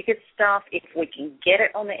our biggest stuff. If we can get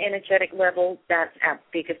it on the energetic level, that's our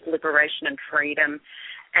biggest liberation and freedom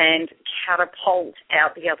and catapult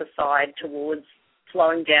out the other side towards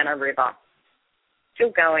flowing down a river.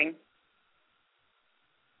 Still going.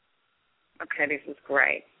 Okay, this is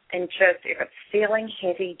great. And just, if it's feeling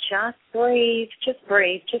heavy, just breathe,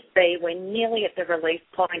 just be. We're nearly at the release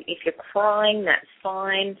point. If you're crying, that's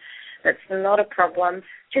fine. That's not a problem.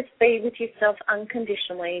 Just be with yourself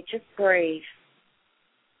unconditionally. Just breathe.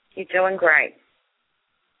 You're doing great.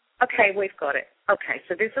 Okay, we've got it. Okay,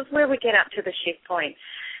 so this is where we get up to the shift point.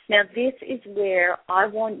 Now, this is where I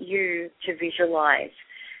want you to visualize.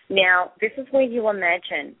 Now, this is where you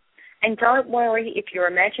imagine. And don't worry if your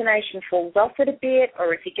imagination falls off it a bit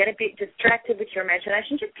or if you get a bit distracted with your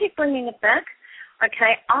imagination, just keep bringing it back.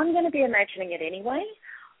 Okay, I'm going to be imagining it anyway.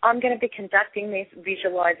 I'm going to be conducting this,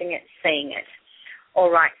 visualizing it, seeing it.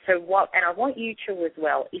 All right, so and I want you to as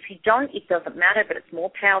well. If you don't, it doesn't matter, but it's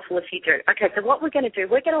more powerful if you do. Okay, so what we're going to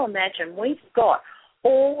do, we're going to imagine we've got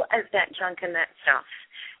all of that junk and that stuff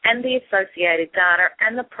and the associated data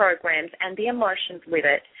and the programs and the emotions with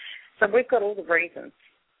it. So we've got all the reasons,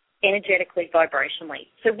 energetically, vibrationally.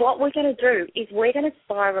 So what we're going to do is we're going to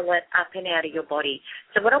spiral it up and out of your body.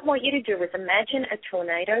 So what I want you to do is imagine a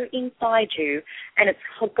tornado inside you, and it's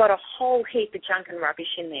got a whole heap of junk and rubbish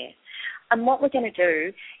in there. And what we're going to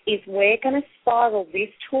do is we're going to spiral this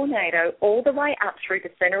tornado all the way up through the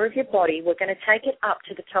center of your body. We're going to take it up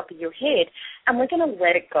to the top of your head, and we're going to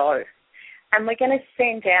let it go. And we're going to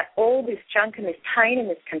send out all this junk and this pain and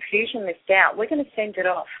this confusion, this doubt. We're going to send it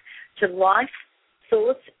off to life,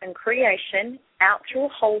 source, and creation out through a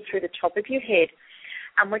hole through the top of your head.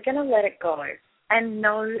 And we're going to let it go and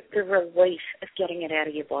know the relief of getting it out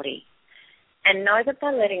of your body. And know that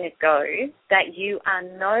by letting it go, that you are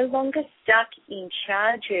no longer stuck in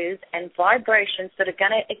charges and vibrations that are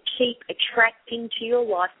going to keep attracting to your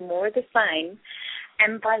life more of the same.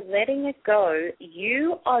 And by letting it go,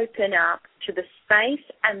 you open up to the space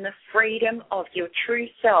and the freedom of your true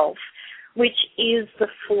self, which is the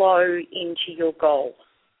flow into your goal.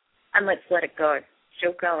 And let's let it go.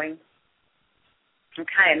 Still going.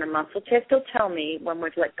 Okay, and the muscle test will tell me when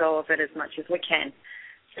we've let go of it as much as we can.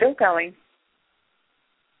 Still going.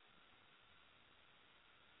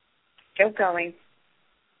 Still going.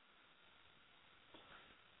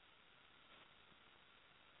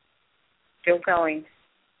 Still going.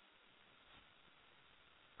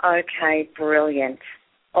 Okay, brilliant.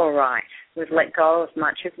 All right, we've let go as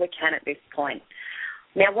much as we can at this point.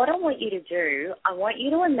 Now, what I want you to do, I want you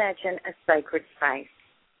to imagine a sacred space.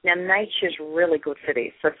 Now, nature's really good for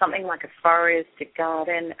this. So something like a forest, a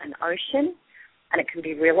garden, an ocean, and it can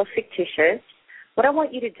be real or fictitious. What I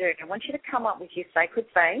want you to do, I want you to come up with your sacred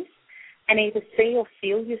space and either see or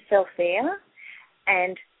feel yourself there,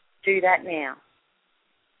 and do that now.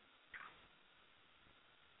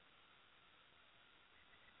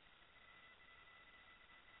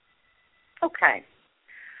 Okay.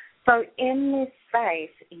 So in this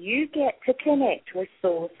space, you get to connect with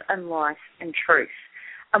source and life and truth.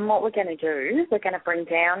 And what we're going to do, we're going to bring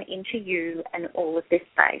down into you and all of this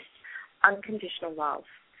space unconditional love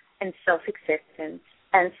and self-acceptance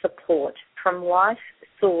and support from life,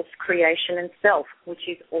 source, creation, and self, which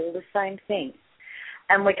is all the same thing.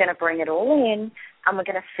 And we're going to bring it all in, and we're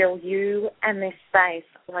going to fill you and this space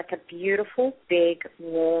like a beautiful, big,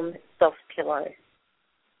 warm, soft pillow.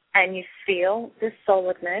 And you feel the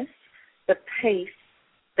solidness, the peace,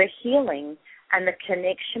 the healing, and the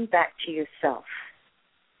connection back to yourself.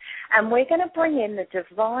 And we're going to bring in the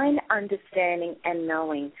divine understanding and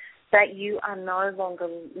knowing that you are no longer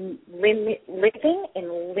living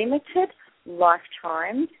in limited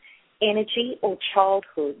lifetimes, energy, or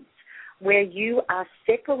childhoods where you are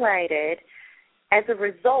separated as a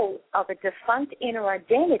result of a defunct inner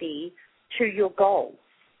identity to your goals,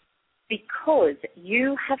 because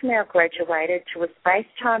you have now graduated to a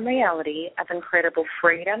space-time reality of incredible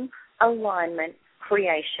freedom, alignment,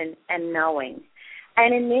 creation, and knowing.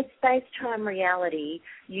 And in this space-time reality,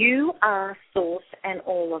 you are source and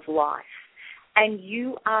all of life. And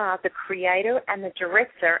you are the creator and the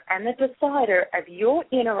director and the decider of your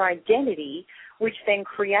inner identity, which then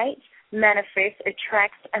creates, manifests,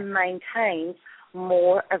 attracts, and maintains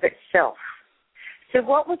more of itself. So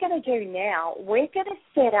what we're going to do now, we're going to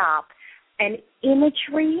set up an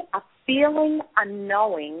imagery, a feeling, a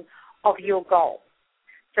knowing of your goal.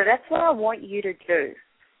 So that's what I want you to do.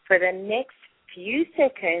 For the next few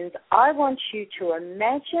seconds, I want you to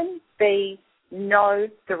imagine, know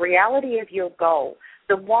the reality of your goal.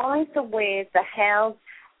 The whys, the wheres, the hows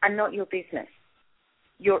are not your business.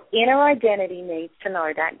 Your inner identity needs to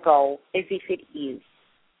know that goal as if it is.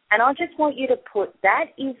 And I just want you to put that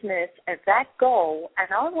isness of that goal, and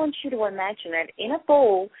I want you to imagine it in a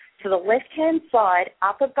ball to the left-hand side,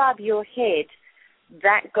 up above your head,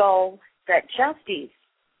 that goal that just is.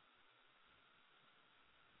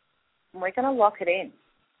 And we're going to lock it in.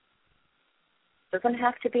 Doesn't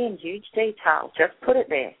have to be in huge detail. Just put it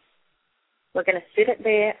there. We're going to sit it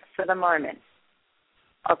there for the moment.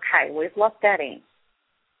 Okay, we've locked that in.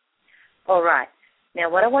 All right. Now,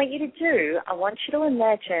 what I want you to do, I want you to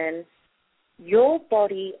imagine your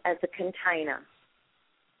body as a container.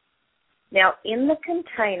 Now, in the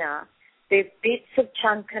container, They're bits of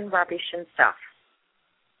junk and rubbish and stuff.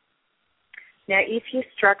 Now, if you're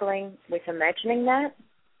struggling with imagining that,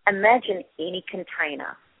 imagine any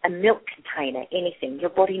container, a milk container, anything.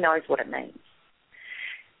 Your body knows what it means.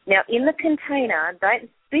 Now, in the container, those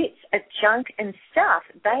bits of junk and stuff,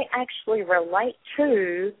 they actually relate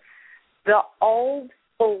to the old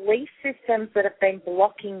belief systems that have been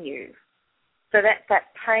blocking you. So that's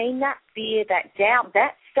that pain, that fear, that doubt,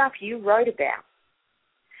 that stuff you wrote about.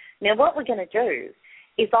 Now, what we're going to do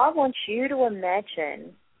is I want you to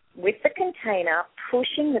imagine with the container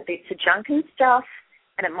pushing the bits of junk and stuff,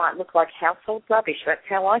 and it might look like household rubbish. That's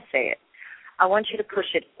how I see it. I want you to push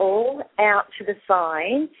it all out to the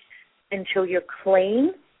sides until you're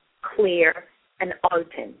clean, clear, and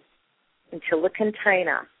open. Until the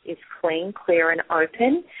container is clean, clear, and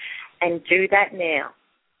open. And do that now.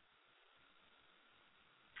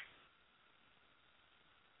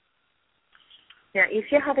 Now,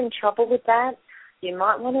 if you're having trouble with that, you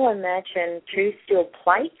might want to imagine 2 steel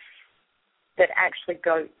plates that actually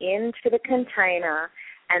go into the container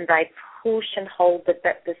and they push and hold the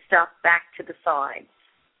stuff back to the sides.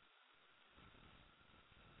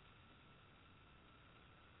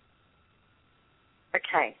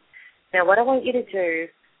 Okay. Now, what I want you to do,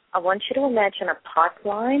 I want you to imagine a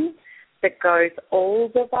pipeline that goes all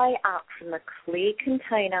the way up from the clear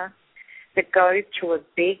container that goes to a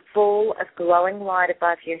big ball of glowing light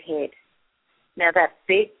above your head. Now, that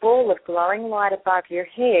big ball of glowing light above your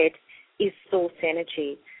head is source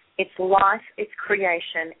energy. It's life, it's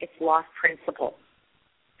creation, it's life principle.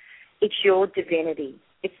 It's your divinity.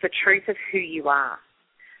 It's the truth of who you are.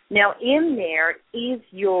 Now, in there is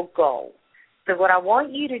your goal. So what I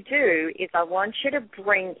want you to do is I want you to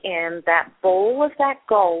bring in that ball of that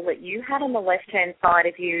goal that you had on the left-hand side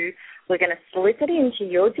of you. We're going to slip it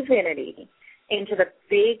into your divinity, into the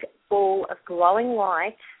big ball of glowing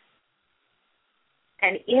light,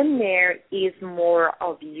 and in there is more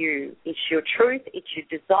of you. It's your truth, it's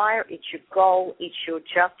your desire, it's your goal, it's your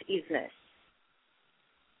just isness.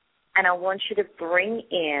 And I want you to bring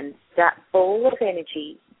in that ball of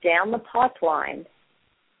energy down the pipeline,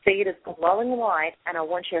 see it as glowing light, and I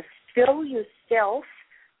want you to fill yourself,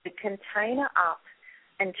 the container up,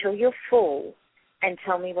 until you're full, and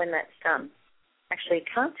tell me when that's done. Actually, you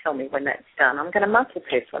can't tell me when that's done. I'm going to muscle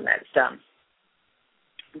test when that's done.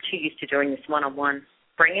 I'm too used to doing this one-on-one.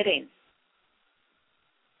 Bring it in.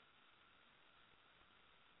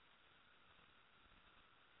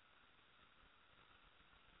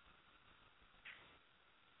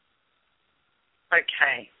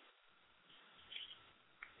 Okay.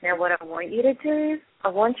 Now what I want you to do, I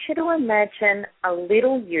want you to imagine a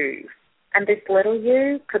little you. And this little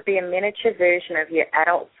you could be a miniature version of your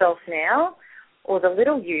adult self now, or the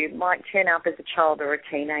little you might turn up as a child or a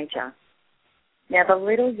teenager. Now the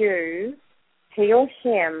little you, he or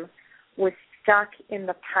him, was stuck in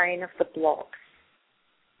the pain of the blocks,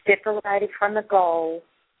 separated from the goal,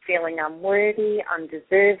 feeling unworthy,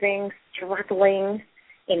 undeserving, struggling,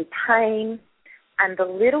 in pain. And the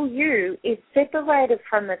little you is separated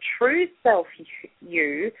from the true self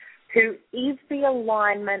you, who is the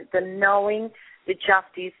alignment, the knowing, the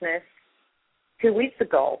just isness, who is the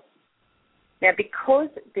goal. Now, because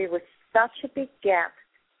there was such a big gap,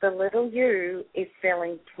 the little you is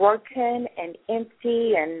feeling broken and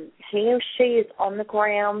empty, and he or she is on the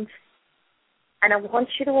ground. And I want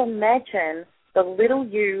you to imagine the little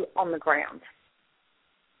you on the ground.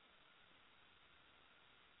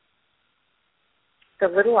 The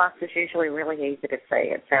little us is usually really easy to see.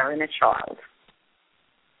 It's our inner child.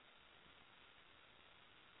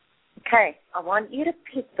 Okay, I want you to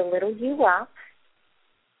pick the little you up,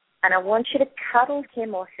 and I want you to cuddle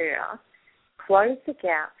him or her, close the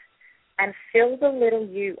gap, and fill the little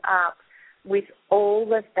you up with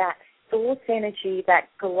all of that source energy, that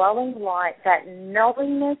glowing light, that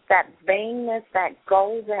knowingness, that beingness, that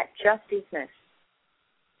goal, that just isness.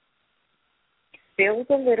 Fill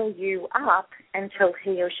the little you up until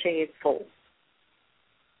he or she is full.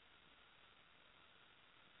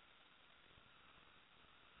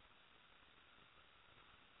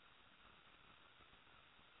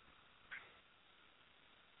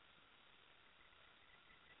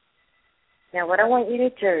 Now what I want you to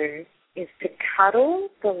do is to cuddle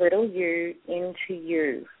the little you into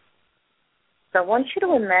you. So I want you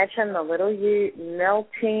to imagine the little you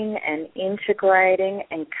melting and integrating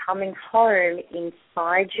and coming home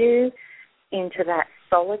inside you into that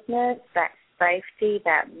solidness, that safety,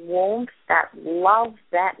 that warmth, that love,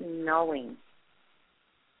 that knowing.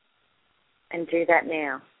 And do that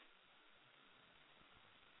now.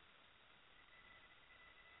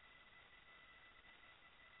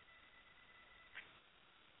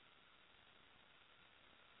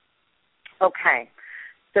 Okay,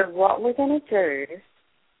 so what we're going to do,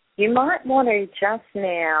 you might want to just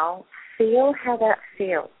now feel how that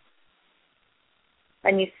feels.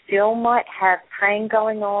 And you still might have pain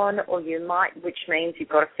going on, or you might, which means you've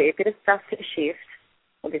got a fair bit of stuff to shift,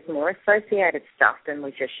 or there's more associated stuff than we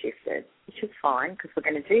just shifted, which is fine because we're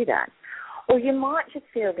going to do that. Or you might just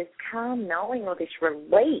feel this calm knowing or this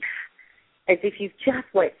relief, as if you've just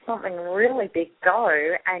let something really big go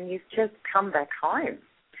and you've just come back home.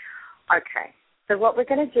 Okay, so what we're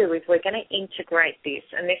going to do is we're going to integrate this,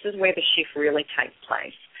 and this is where the shift really takes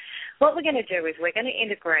place. What we're going to do is we're going to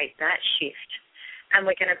integrate that shift, and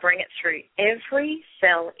we're going to bring it through every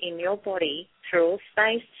cell in your body, through all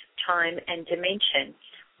space, time, and dimension,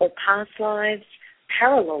 all past lives,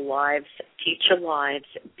 parallel lives, future lives,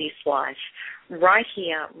 this life. Right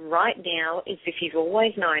here, right now, as if you've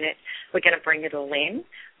always known it, we're going to bring it all in,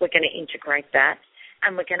 we're going to integrate that,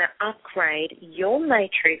 and we're going to upgrade your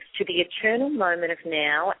matrix to the eternal moment of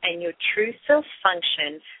now and your true self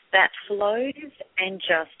function that flows and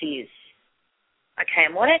just is. Okay,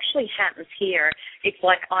 and what actually happens here, it's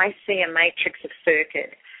like I see a matrix of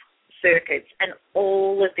circuits and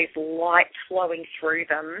all of this light flowing through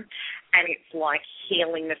them, and it's like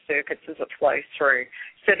healing the circuits as it flows through.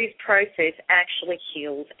 So this process actually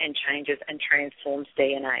heals and changes and transforms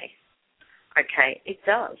DNA. Okay, it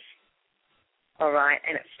does. All right,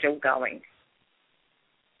 and it's still going.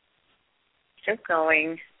 Still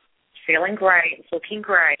going, feeling great, it's looking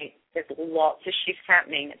great. There's lots of shifts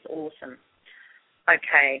happening. It's awesome.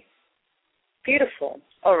 Okay, beautiful.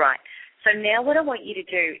 All right, so now what I want you to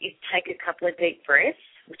do is take a couple of deep breaths,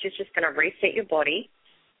 which is just going to reset your body.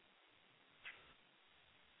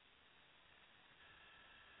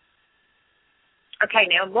 Okay,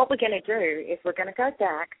 now what we're going to do is we're going to go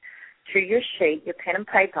back to your sheet, your pen and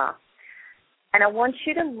paper, and I want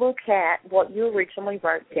you to look at what you originally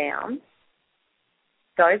wrote down,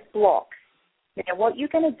 those blocks. Now, what you're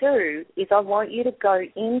going to do is I want you to go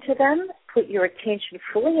into them, put your attention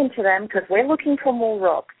fully into them, because we're looking for more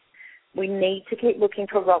rocks. We need to keep looking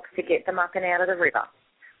for rocks to get them up and out of the river,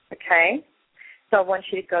 okay? So I want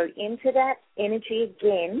you to go into that energy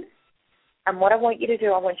again, and what I want you to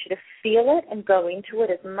do, I want you to feel it and go into it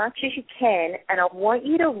as much as you can, and I want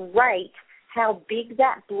you to rate how big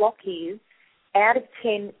that block is out of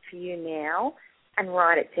 10 for you now and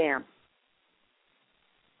write it down.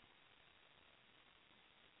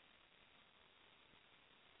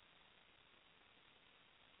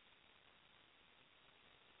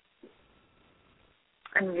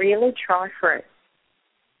 And really try for it.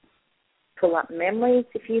 Pull up memories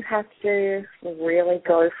if you have to. Really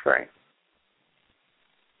go for it.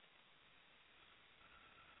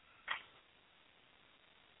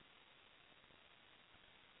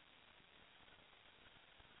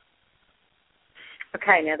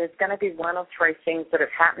 Okay, now there's going to be one or three things that have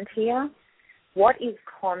happened here. What is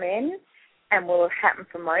common and will have happened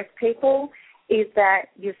for most people is that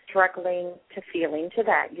you're struggling to feel into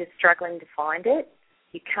that. You're struggling to find it.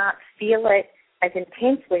 You can't feel it as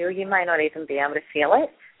intensely, or you may not even be able to feel it.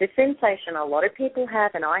 The sensation a lot of people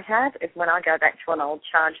have, and I have, is when I go back to an old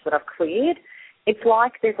charge that I've cleared, it's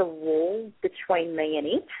like there's a wall between me and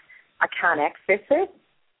it. I can't access it.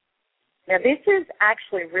 Now, this is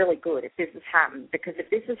actually really good if this has happened, because if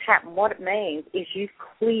this has happened, what it means is you've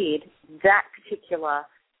cleared that particular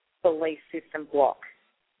belief system block.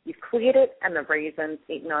 You've cleared it, and the reasons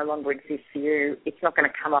it no longer exists for you, it's not going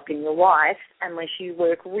to come up in your life unless you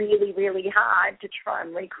work really, really hard to try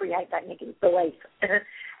and recreate that negative belief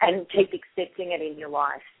and keep accepting it in your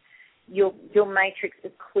life. Your matrix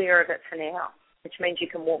is clear of it for now, which means you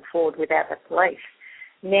can walk forward without that belief.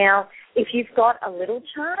 Now, if you've got a little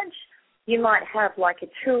charge, you might have like a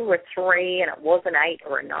 2 or a 3 and it was an 8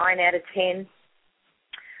 or a 9 out of 10.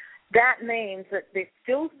 That means that there's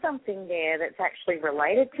still something there that's actually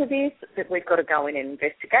related to this that we've got to go in and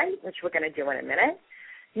investigate, which we're going to do in a minute.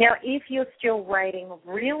 Now, if you're still rating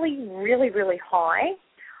really, really, really high,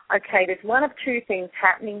 okay, there's one of two things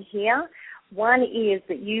happening here. One is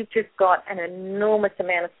that you've just got an enormous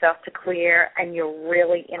amount of stuff to clear and you're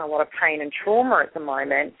really in a lot of pain and trauma at the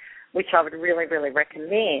moment, which I would really, really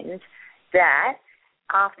recommend that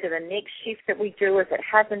after the next shift that we do, if it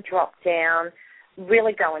hasn't dropped down,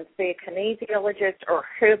 really go and see a kinesiologist or a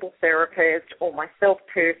herbal therapist or myself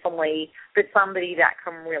personally, but somebody that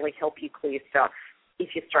can really help you clear stuff if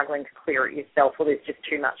you're struggling to clear it yourself or there's just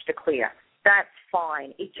too much to clear. That's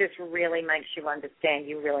fine. It just really makes you understand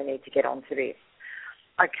you really need to get onto this.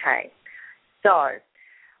 Okay, so,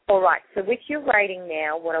 all right, so with your rating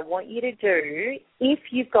now, what I want you to do, if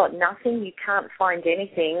you've got nothing, you can't find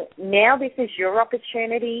anything, now this is your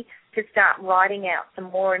opportunity to start writing out some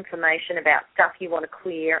more information about stuff you want to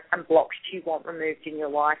clear and blocks you want removed in your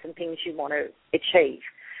life and things you want to achieve.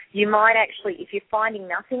 You might actually, if you're finding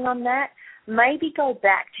nothing on that, maybe go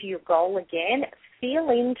back to your goal again, feel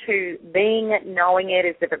into being it, knowing it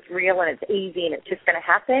as if it's real and it's easy and it's just going to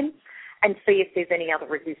happen, and see if there's any other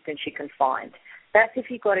resistance you can find. That's if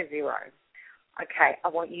you've got a 0. Okay, I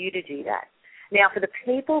want you to do that. Now, for the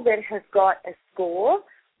people that have got a score,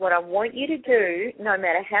 what I want you to do, no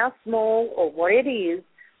matter how small or what it is,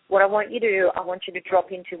 what I want you to do, I want you to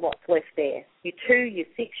drop into what's left there. Your 2, your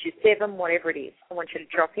 6, your 7, whatever it is. I want you to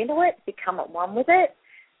drop into it, become at one with it,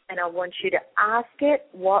 and I want you to ask it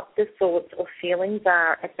what the thoughts or feelings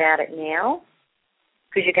are about it now,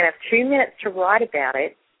 because you're going to have 2 minutes to write about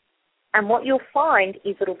it, and what you'll find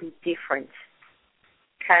is it'll be different.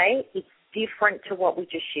 Okay? It's different to what we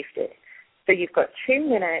just shifted. So you've got 2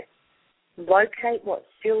 minutes. Locate what's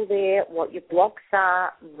still there, what your blocks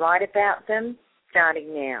are, write about them,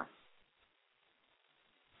 starting now.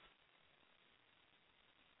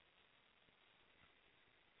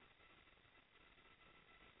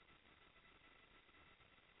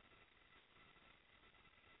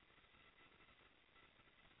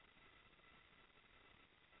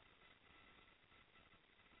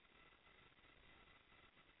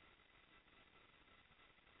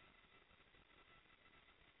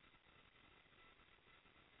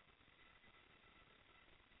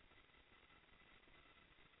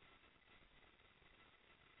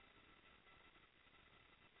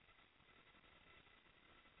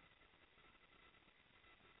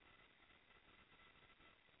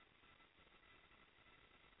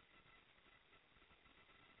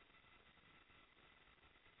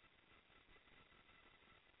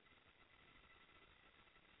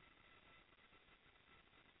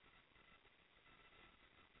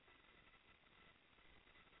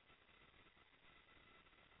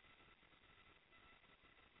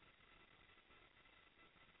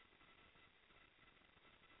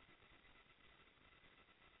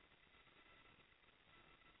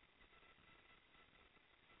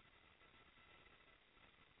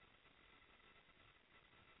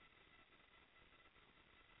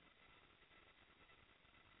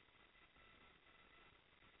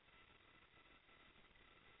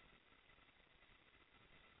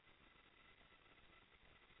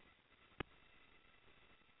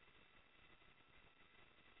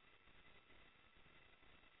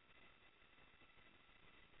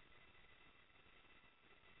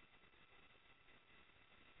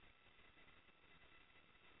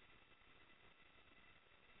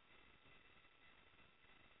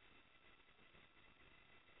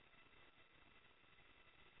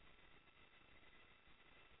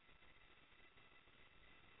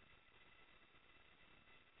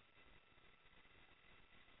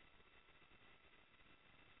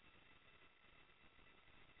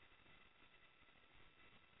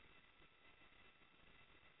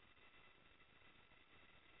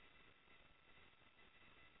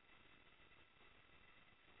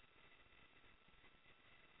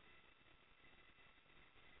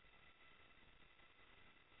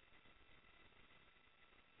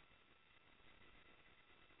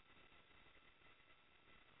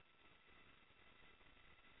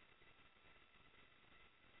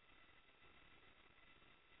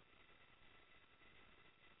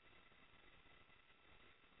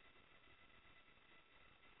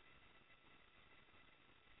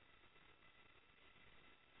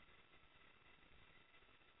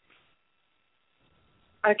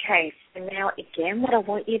 Okay, so now again what I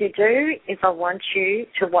want you to do is I want you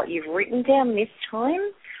to what you've written down this time,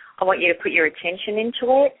 I want you to put your attention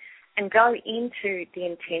into it and go into the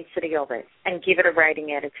intensity of it and give it a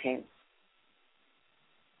rating out of 10.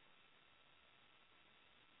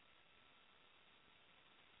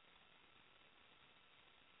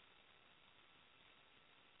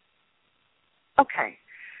 Okay,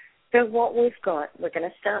 so what we've got, we're going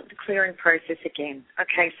to start the clearing process again.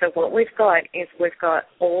 Okay, so what we've got is we've got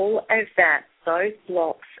all of that, those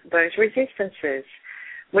blocks, those resistances,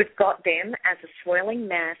 we've got them as a swirling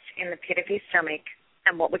mass in the pit of your stomach,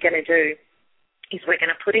 and what we're going to do is we're going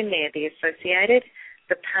to put in there the associated,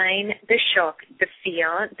 the pain, the shock, the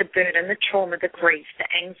fear, the burden, the trauma, the grief, the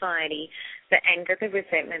anxiety, the anger, the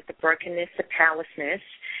resentment, the brokenness, the powerlessness,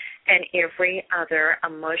 and every other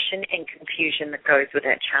emotion and confusion that goes with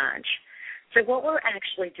that charge. So what we're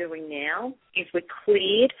actually doing now is we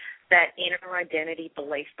cleared that inner identity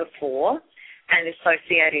belief before and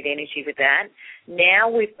associated energy with that. Now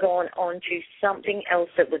we've gone on to something else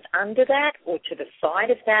that was under that or to the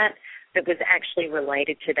side of that that was actually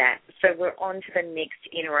related to that. So we're on to the next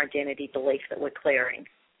inner identity belief that we're clearing.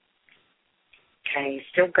 Okay,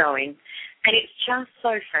 still going. And it's just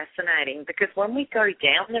so fascinating because when we go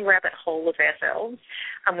down the rabbit hole of ourselves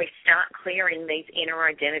and we start clearing these inner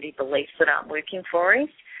identity beliefs that aren't working for us,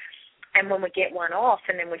 and when we get one off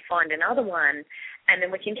and then we find another one, and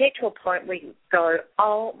then we can get to a point where we go,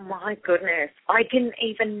 oh, my goodness, I didn't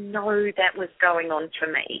even know that was going on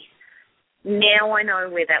for me. Now I know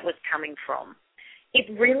where that was coming from. It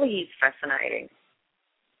really is fascinating.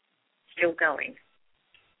 Still going.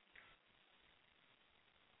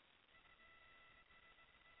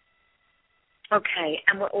 Okay,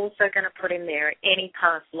 and we're also going to put in there any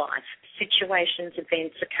past life, situations,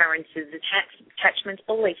 events, occurrences, attachments,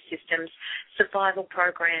 belief systems, survival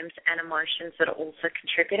programs, and emotions that are also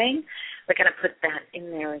contributing. We're going to put that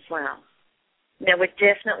in there as well. Now, we're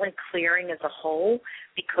definitely clearing as a whole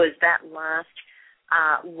because that last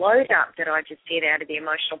load up that I just did out of the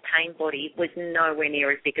emotional pain body was nowhere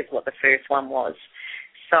near as big as what the first one was.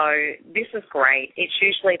 So this is great. It's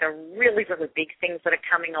usually the really, really big things that are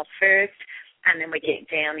coming off first, and then we get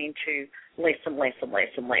down into less and less and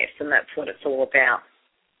less and less, and that's what it's all about.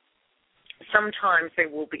 Sometimes there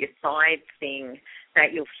will be a side thing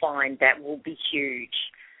that you'll find that will be huge.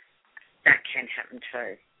 That can happen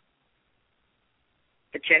too.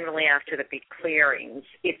 But generally after the big clearings,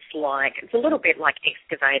 it's a little bit like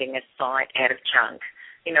excavating a site out of junk.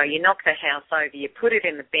 You know, you knock the house over, you put it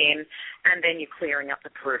in the bin, and then you're clearing up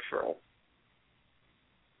the peripheral.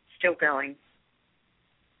 Still going.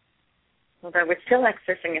 Although we're still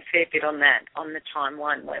accessing a fair bit on the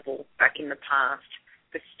timeline level back in the past,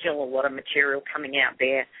 there's still a lot of material coming out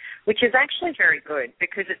there, which is actually very good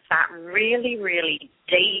because it's that really, really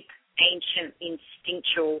deep, ancient,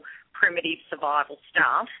 instinctual, primitive survival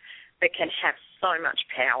stuff that can have so much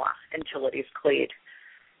power until it is cleared.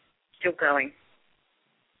 Still going.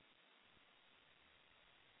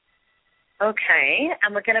 Okay,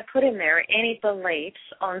 and we're going to put in there any beliefs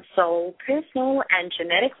on soul, personal, and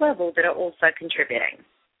genetic level that are also contributing.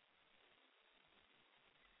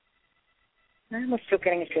 And we're still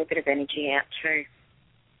getting a fair bit of energy out too.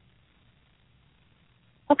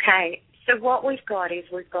 Okay, so what we've got is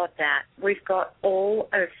we've got all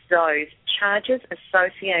of those charges,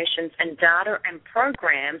 associations, and data and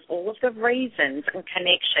programs, all of the reasons and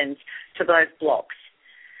connections to those blocks.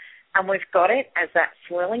 And we've got it as that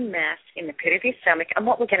swirling mass in the pit of your stomach. And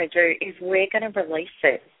what we're going to do is we're going to release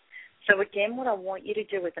it. So again, what I want you to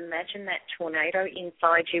do is imagine that tornado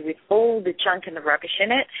inside you with all the junk and the rubbish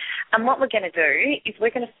in it. And what we're going to do is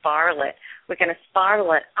we're going to spiral it. We're going to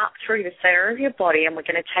spiral it up through the center of your body, and we're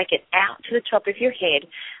going to take it out to the top of your head,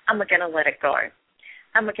 and we're going to let it go.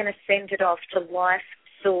 And we're going to send it off to life,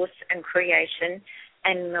 source, and creation,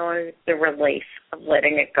 and know the relief of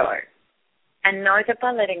letting it go. And know that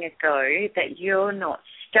by letting it go, that you're not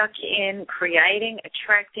stuck in creating,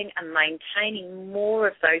 attracting, and maintaining more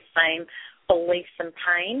of those same beliefs and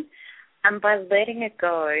pain. And by letting it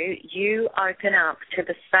go, you open up to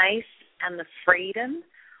the space and the freedom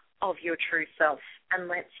of your true self. And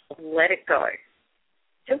let's let it go.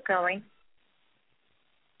 Still going.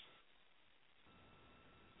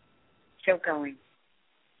 Still going.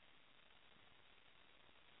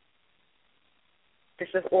 This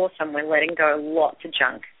is awesome. We're letting go lots of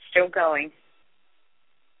junk. Still going.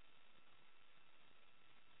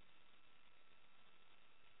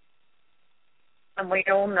 And we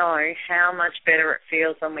all know how much better it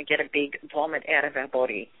feels when we get a big vomit out of our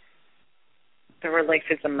body. The relief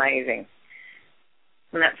is amazing.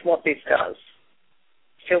 And that's what this does.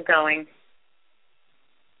 Still going.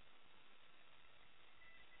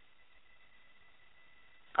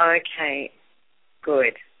 Okay,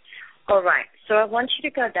 good. All right, so I want you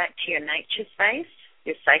to go back to your nature space,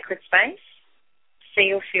 your sacred space.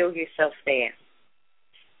 See or feel yourself there.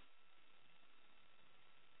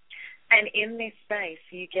 And in this space,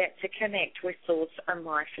 you get to connect with source and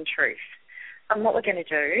life and truth. And what we're going to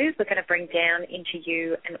do is we're going to bring down into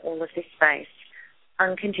you and all of this space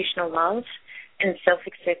unconditional love and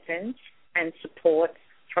self-acceptance and support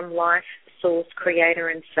from life, source, creator,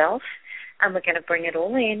 and self. And we're going to bring it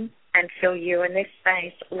all in and fill you in this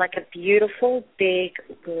space like a beautiful, big,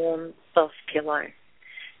 warm, soft pillow.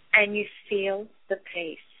 And you feel the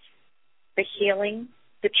peace, the healing,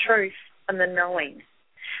 the truth, and the knowing.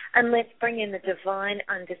 And let's bring in the divine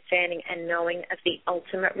understanding and knowing of the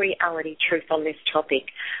ultimate reality truth on this topic.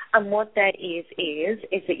 And what that is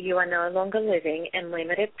that you are no longer living in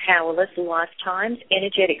limited, powerless lifetimes,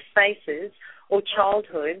 energetic spaces, or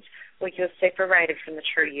childhoods where you're separated from the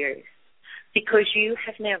true you. because you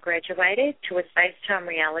have now graduated to a space-time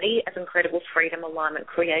reality of incredible freedom, alignment,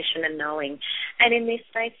 creation, and knowing. And in this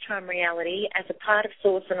space-time reality, as a part of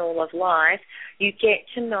Source and all of life, you get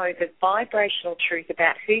to know the vibrational truth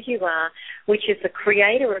about who you are, which is the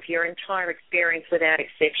creator of your entire experience without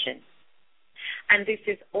exception. And this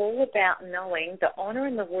is all about knowing the honor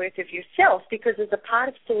and the worth of yourself, because as a part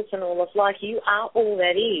of Source and all of life, you are all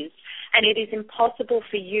that is. And it is impossible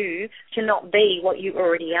for you to not be what you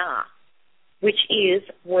already are, which is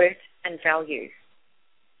worth and value.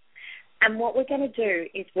 And what we're going to do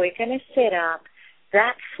is we're going to set up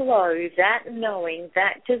that flow, that knowing,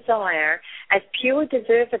 that desire as pure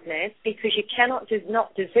deservedness, because you cannot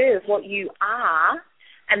not deserve what you are.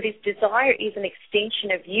 And this desire is an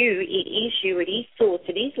extension of you. It is you. It is Source.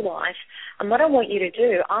 It is life. And what I want you to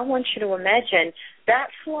do, I want you to imagine that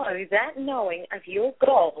flow, that knowing of your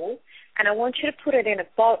goal, and I want you to put it in a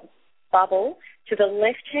bubble to the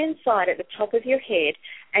left-hand side at the top of your head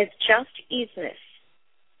as just isness.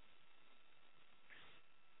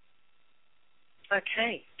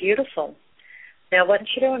 Okay, beautiful. Now I want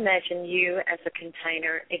you to imagine you as a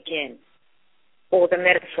container again, or the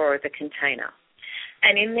metaphor of the container.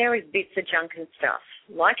 And in there is bits of junk and stuff,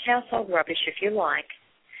 like household rubbish if you like,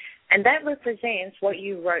 and that represents what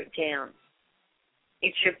you wrote down.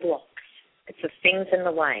 It's your blocks. It's the things in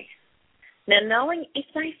the way. Now, knowing if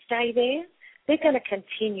they stay there, they're going to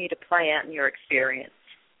continue to play out in your experience.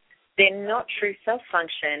 They're not true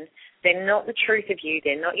self-function. They're not the truth of you.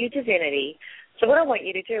 They're not your divinity. So what I want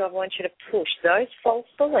you to do, I want you to push those false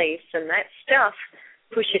beliefs and that stuff,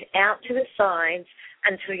 push it out to the sides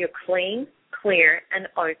until you're clean, clear, and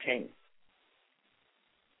open.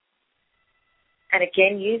 And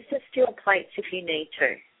again, use the steel plates if you need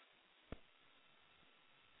to.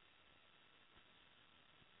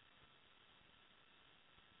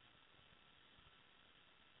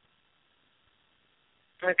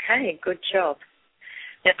 Okay, good job.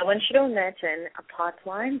 Now, I want you to imagine a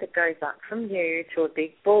pipeline that goes up from you to a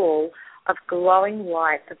big ball of glowing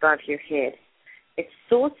light above your head. It's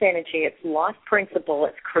source energy, it's life principle,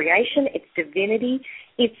 it's creation, it's divinity,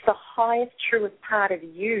 it's the highest, truest part of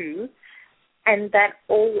you and that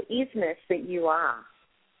all-isness that you are.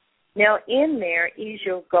 Now, in there is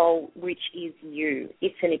your goal, which is you.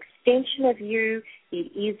 It's an extension of you.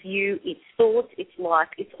 It is you. It's thoughts. It's life.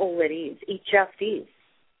 It's all it is. It just is.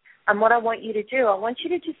 And what I want you to do, I want you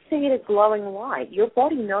to just see it as glowing light. Your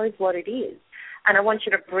body knows what it is. And I want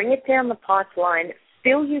you to bring it down the pipeline,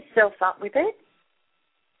 fill yourself up with it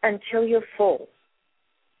until you're full.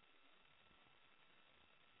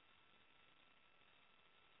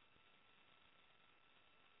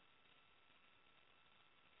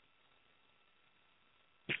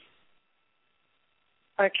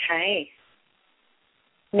 Okay.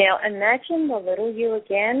 Now imagine the little you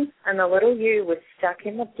again, and the little you was stuck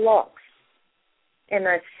in the blocks, in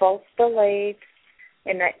those false beliefs,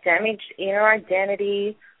 in that damaged inner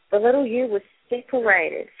identity. The little you was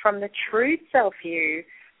separated from the true self you,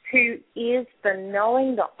 who is the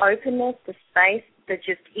knowing, the openness, the space, the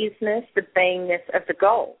just isness, the beingness of the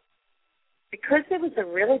goal. Because there was a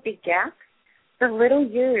really big gap, the little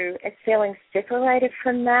you is feeling separated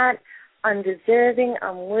from that, undeserving,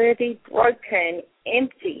 unworthy, broken,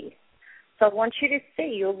 empty. So I want you to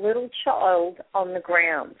see your little child on the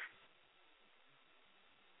ground.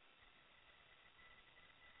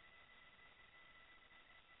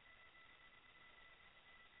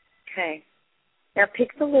 Okay. Now pick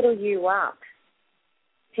the little you up.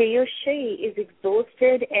 He or she is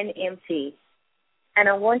exhausted and empty. And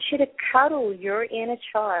I want you to cuddle your inner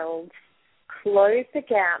child, close the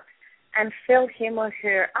gap, and fill him or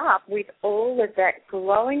her up with all of that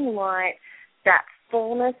glowing light, that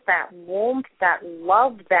fullness, that warmth, that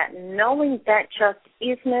love, that knowing, that just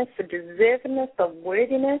isness, the deservedness, the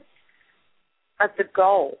worthiness of the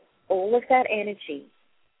goal, all of that energy,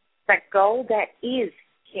 that goal that is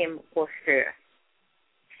him or her.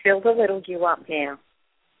 Fill the little you up now.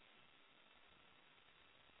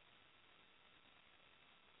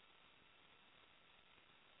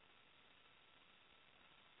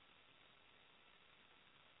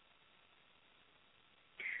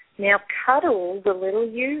 Now cuddle the little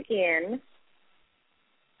you in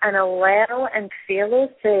and allow and feel or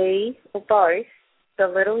see, or both, the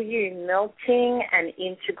little you melting and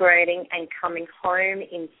integrating and coming home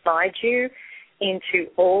inside you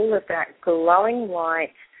into all of that glowing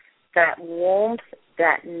light, that warmth,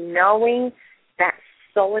 that knowing, that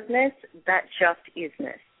solidness, that just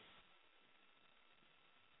isness.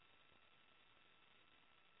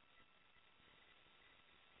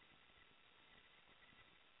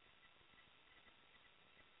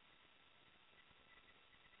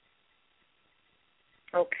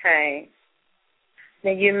 Okay.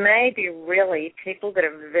 Now, you may be really people that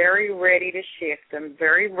are very ready to shift and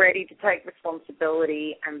very ready to take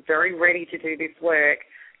responsibility and very ready to do this work.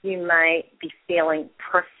 You may be feeling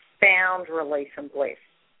profound relief and bliss.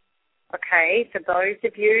 Okay? For those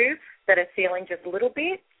of you that are feeling just a little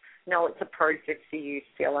bit, no, it's a process for you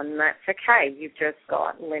still, and that's okay. You've just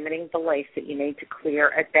got limiting beliefs that you need to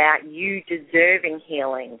clear about you deserving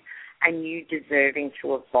healing and you deserving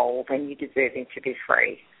to evolve and you deserving to be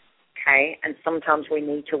free. Okay? And sometimes we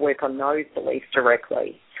need to work on those beliefs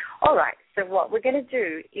directly. All right, so what we're going to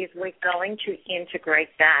do is we're going to integrate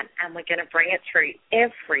that and we're going to bring it through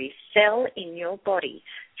every cell in your body,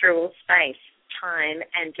 through all space, time,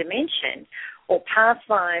 and dimension, or past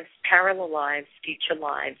lives, parallel lives, future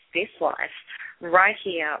lives, this life, right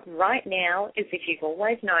here, right now, as if you've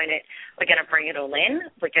always known it. We're going to bring it all in.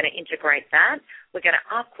 We're going to integrate that. We're going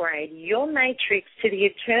to upgrade your matrix to the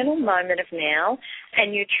eternal moment of now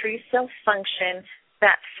and your true self function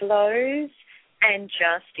that flows and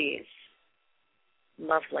just is.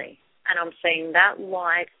 Lovely. And I'm seeing that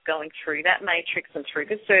light going through that matrix and through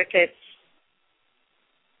the circuits,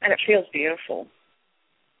 and it feels beautiful.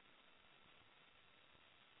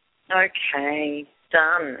 Okay,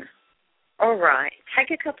 done. All right, take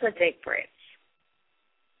a couple of deep breaths.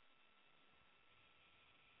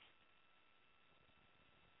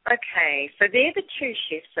 Okay, so they're the two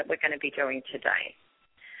shifts that we're going to be doing today.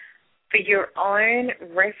 For your own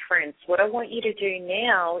reference, what I want you to do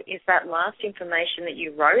now is that last information that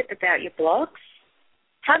you wrote about your blocks,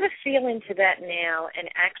 have a feel into that now and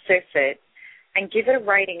access it and give it a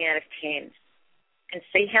rating out of 10 and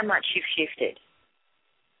see how much you've shifted.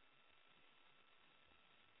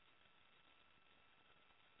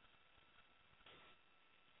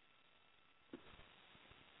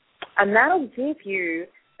 And that'll give you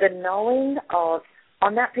the knowing of,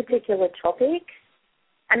 on that particular topic,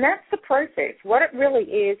 and that's the process. What it really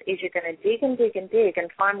is you're going to dig and dig and dig and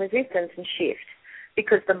find resistance and shift,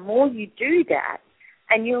 because the more you do that,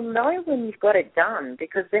 and you'll know when you've got it done,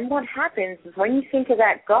 because then what happens is when you think of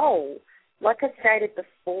that goal, like I stated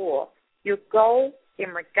before, your goal in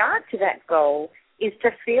regard to that goal is to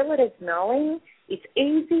feel it as knowing. It's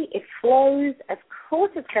easy, it flows, of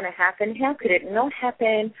course it's going to happen. How could it not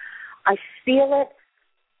happen? I feel it.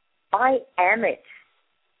 I am it.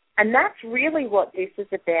 And that's really what this is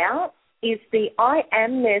about, is the I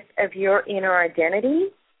amness of your inner identity.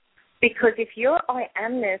 Because if your I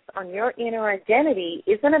amness on your inner identity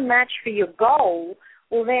isn't a match for your goal,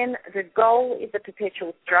 well then the goal is a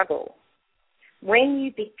perpetual struggle. When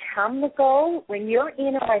you become the goal, when your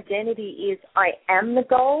inner identity is I am the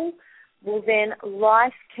goal, well then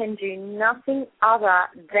life can do nothing other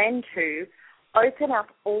than to open up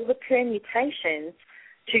all the permutations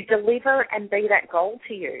to deliver and be that goal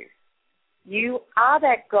to you. You are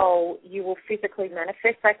that goal. You will physically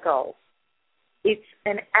manifest that goal. It's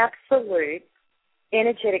an absolute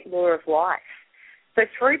energetic law of life. So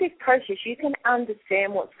through this process, you can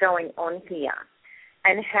understand what's going on here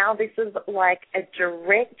and how this is like a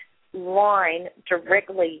direct line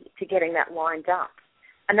directly to getting that lined up.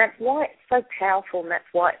 And that's why it's so powerful, and that's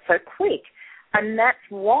why it's so quick. And that's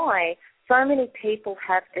why so many people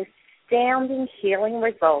have astounding healing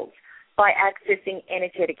results by accessing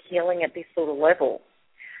energetic healing at this sort of level.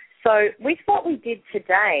 So with what we did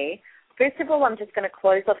today, first of all, I'm just going to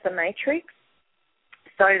close off the matrix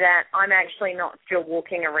so that I'm actually not still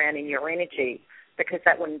walking around in your energy, because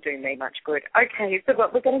that wouldn't do me much good. Okay, so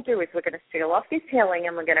what we're going to do is we're going to seal off this healing,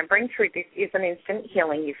 and we're going to bring through, this is an instant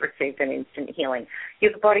healing. You've received an instant healing.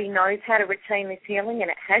 Your body knows how to retain this healing,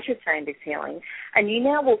 and it has retained this healing. And you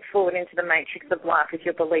now walk forward into the matrix of life with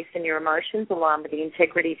your beliefs and your emotions aligned with the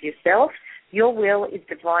integrity of yourself. Your will is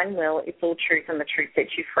divine will. It's all truth, and the truth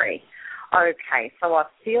sets you free. Okay, so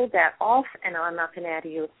I've sealed that off, and I'm up and out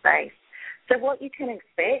of your space. So what you can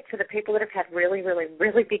expect for the people that have had really, really,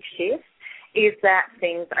 really big shifts is that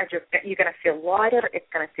things are just, you're going to feel lighter, it's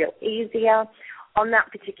going to feel easier. On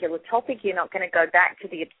that particular topic, you're not going to go back to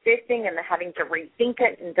the obsessing and the having to rethink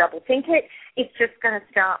it and double think it. It's just going to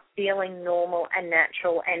start feeling normal and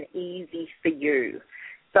natural and easy for you.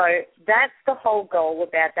 So that's the whole goal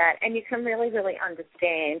about that, and you can really, really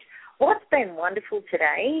understand. What's been wonderful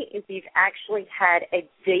today is you've actually had a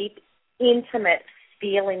deep, intimate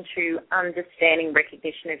feel into understanding,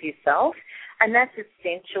 recognition of yourself, and that's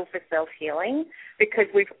essential for self-healing, because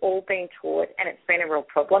we've all been taught, and it's been a real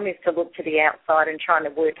problem, is to look to the outside and trying to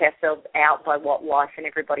work ourselves out by what life and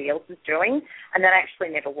everybody else is doing, and that actually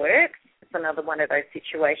never works. It's another one of those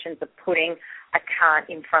situations of putting a cart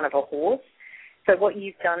in front of a horse. So what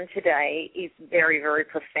you've done today is very, very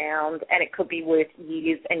profound, and it could be worth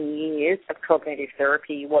years and years of cognitive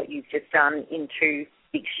therapy, what you've just done in 2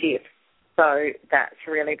 big shifts. So that's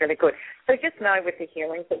really, really good. So just know with the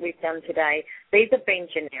healings that we've done today, these have been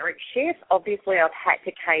generic shifts. Obviously, I've had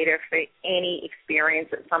to cater for any experience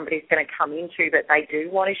that somebody's going to come into that they do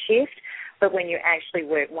want to shift. But when you actually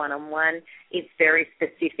work one-on-one, it's very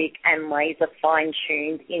specific and laser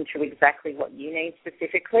fine-tuned into exactly what you need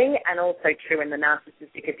specifically, and also, too, in the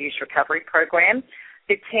Narcissistic Abuse Recovery Program,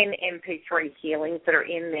 the 10 MP3 healings that are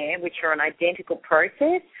in there, which are an identical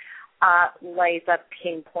process, are laser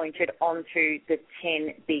pinpointed onto the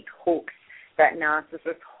 10 big hooks that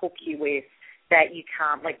narcissists hook you with that you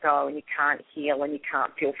can't let go and you can't heal and you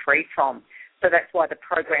can't feel free from. So that's why the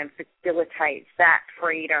program facilitates that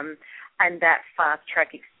freedom and that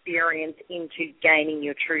fast-track experience into gaining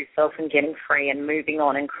your true self and getting free and moving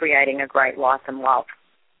on and creating a great life and love.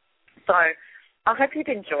 So I hope you've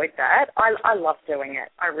enjoyed that. I love doing it.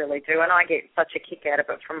 I really do. And I get such a kick out of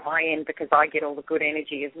it from my end because I get all the good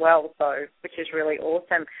energy as well, so which is really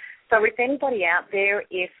awesome. So if anybody out there,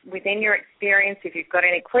 if within your experience, if you've got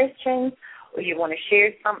any questions or you want to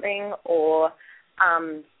share something or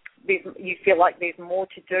you feel like there's more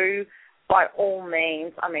to do, by all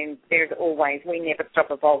means, I mean, there's always, we never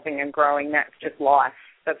stop evolving and growing. That's just life.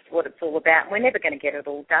 That's what it's all about. We're never going to get it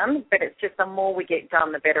all done, but it's just the more we get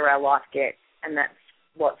done, the better our life gets. And that's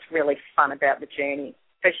what's really fun about the journey,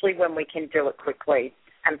 especially when we can do it quickly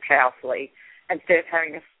and powerfully instead of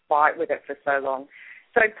having to fight with it for so long.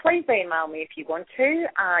 So please email me if you want to.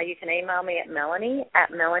 You can email me at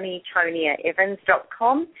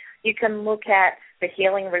melanie@melanietoniaevans.com. You can look at the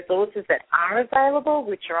healing resources that are available,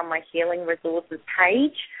 which are on my healing resources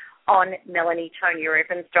page on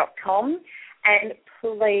melanietoniaevans.com. And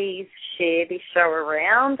please share this show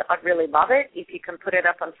around. I'd really love it if you can put it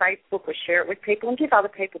up on Facebook or share it with people and give other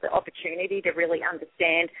people the opportunity to really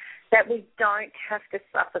understand that we don't have to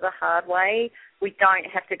suffer the hard way. We don't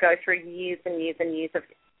have to go through years and years and years of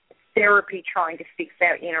therapy trying to fix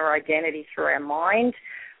our inner identity through our mind.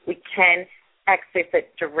 We can access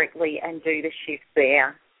it directly and do the shifts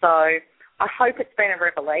there. So I hope it's been a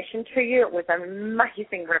revelation to you. It was an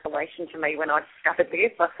amazing revelation to me when I discovered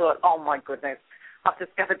this. I thought, oh, my goodness, I've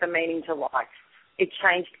discovered the meaning to life. It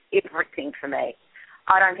changed everything for me.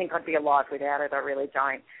 I don't think I'd be alive without it. I really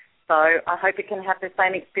don't. So I hope you can have the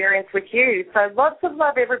same experience with you. So lots of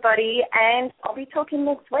love, everybody, and I'll be talking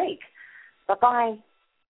next week. Bye-bye.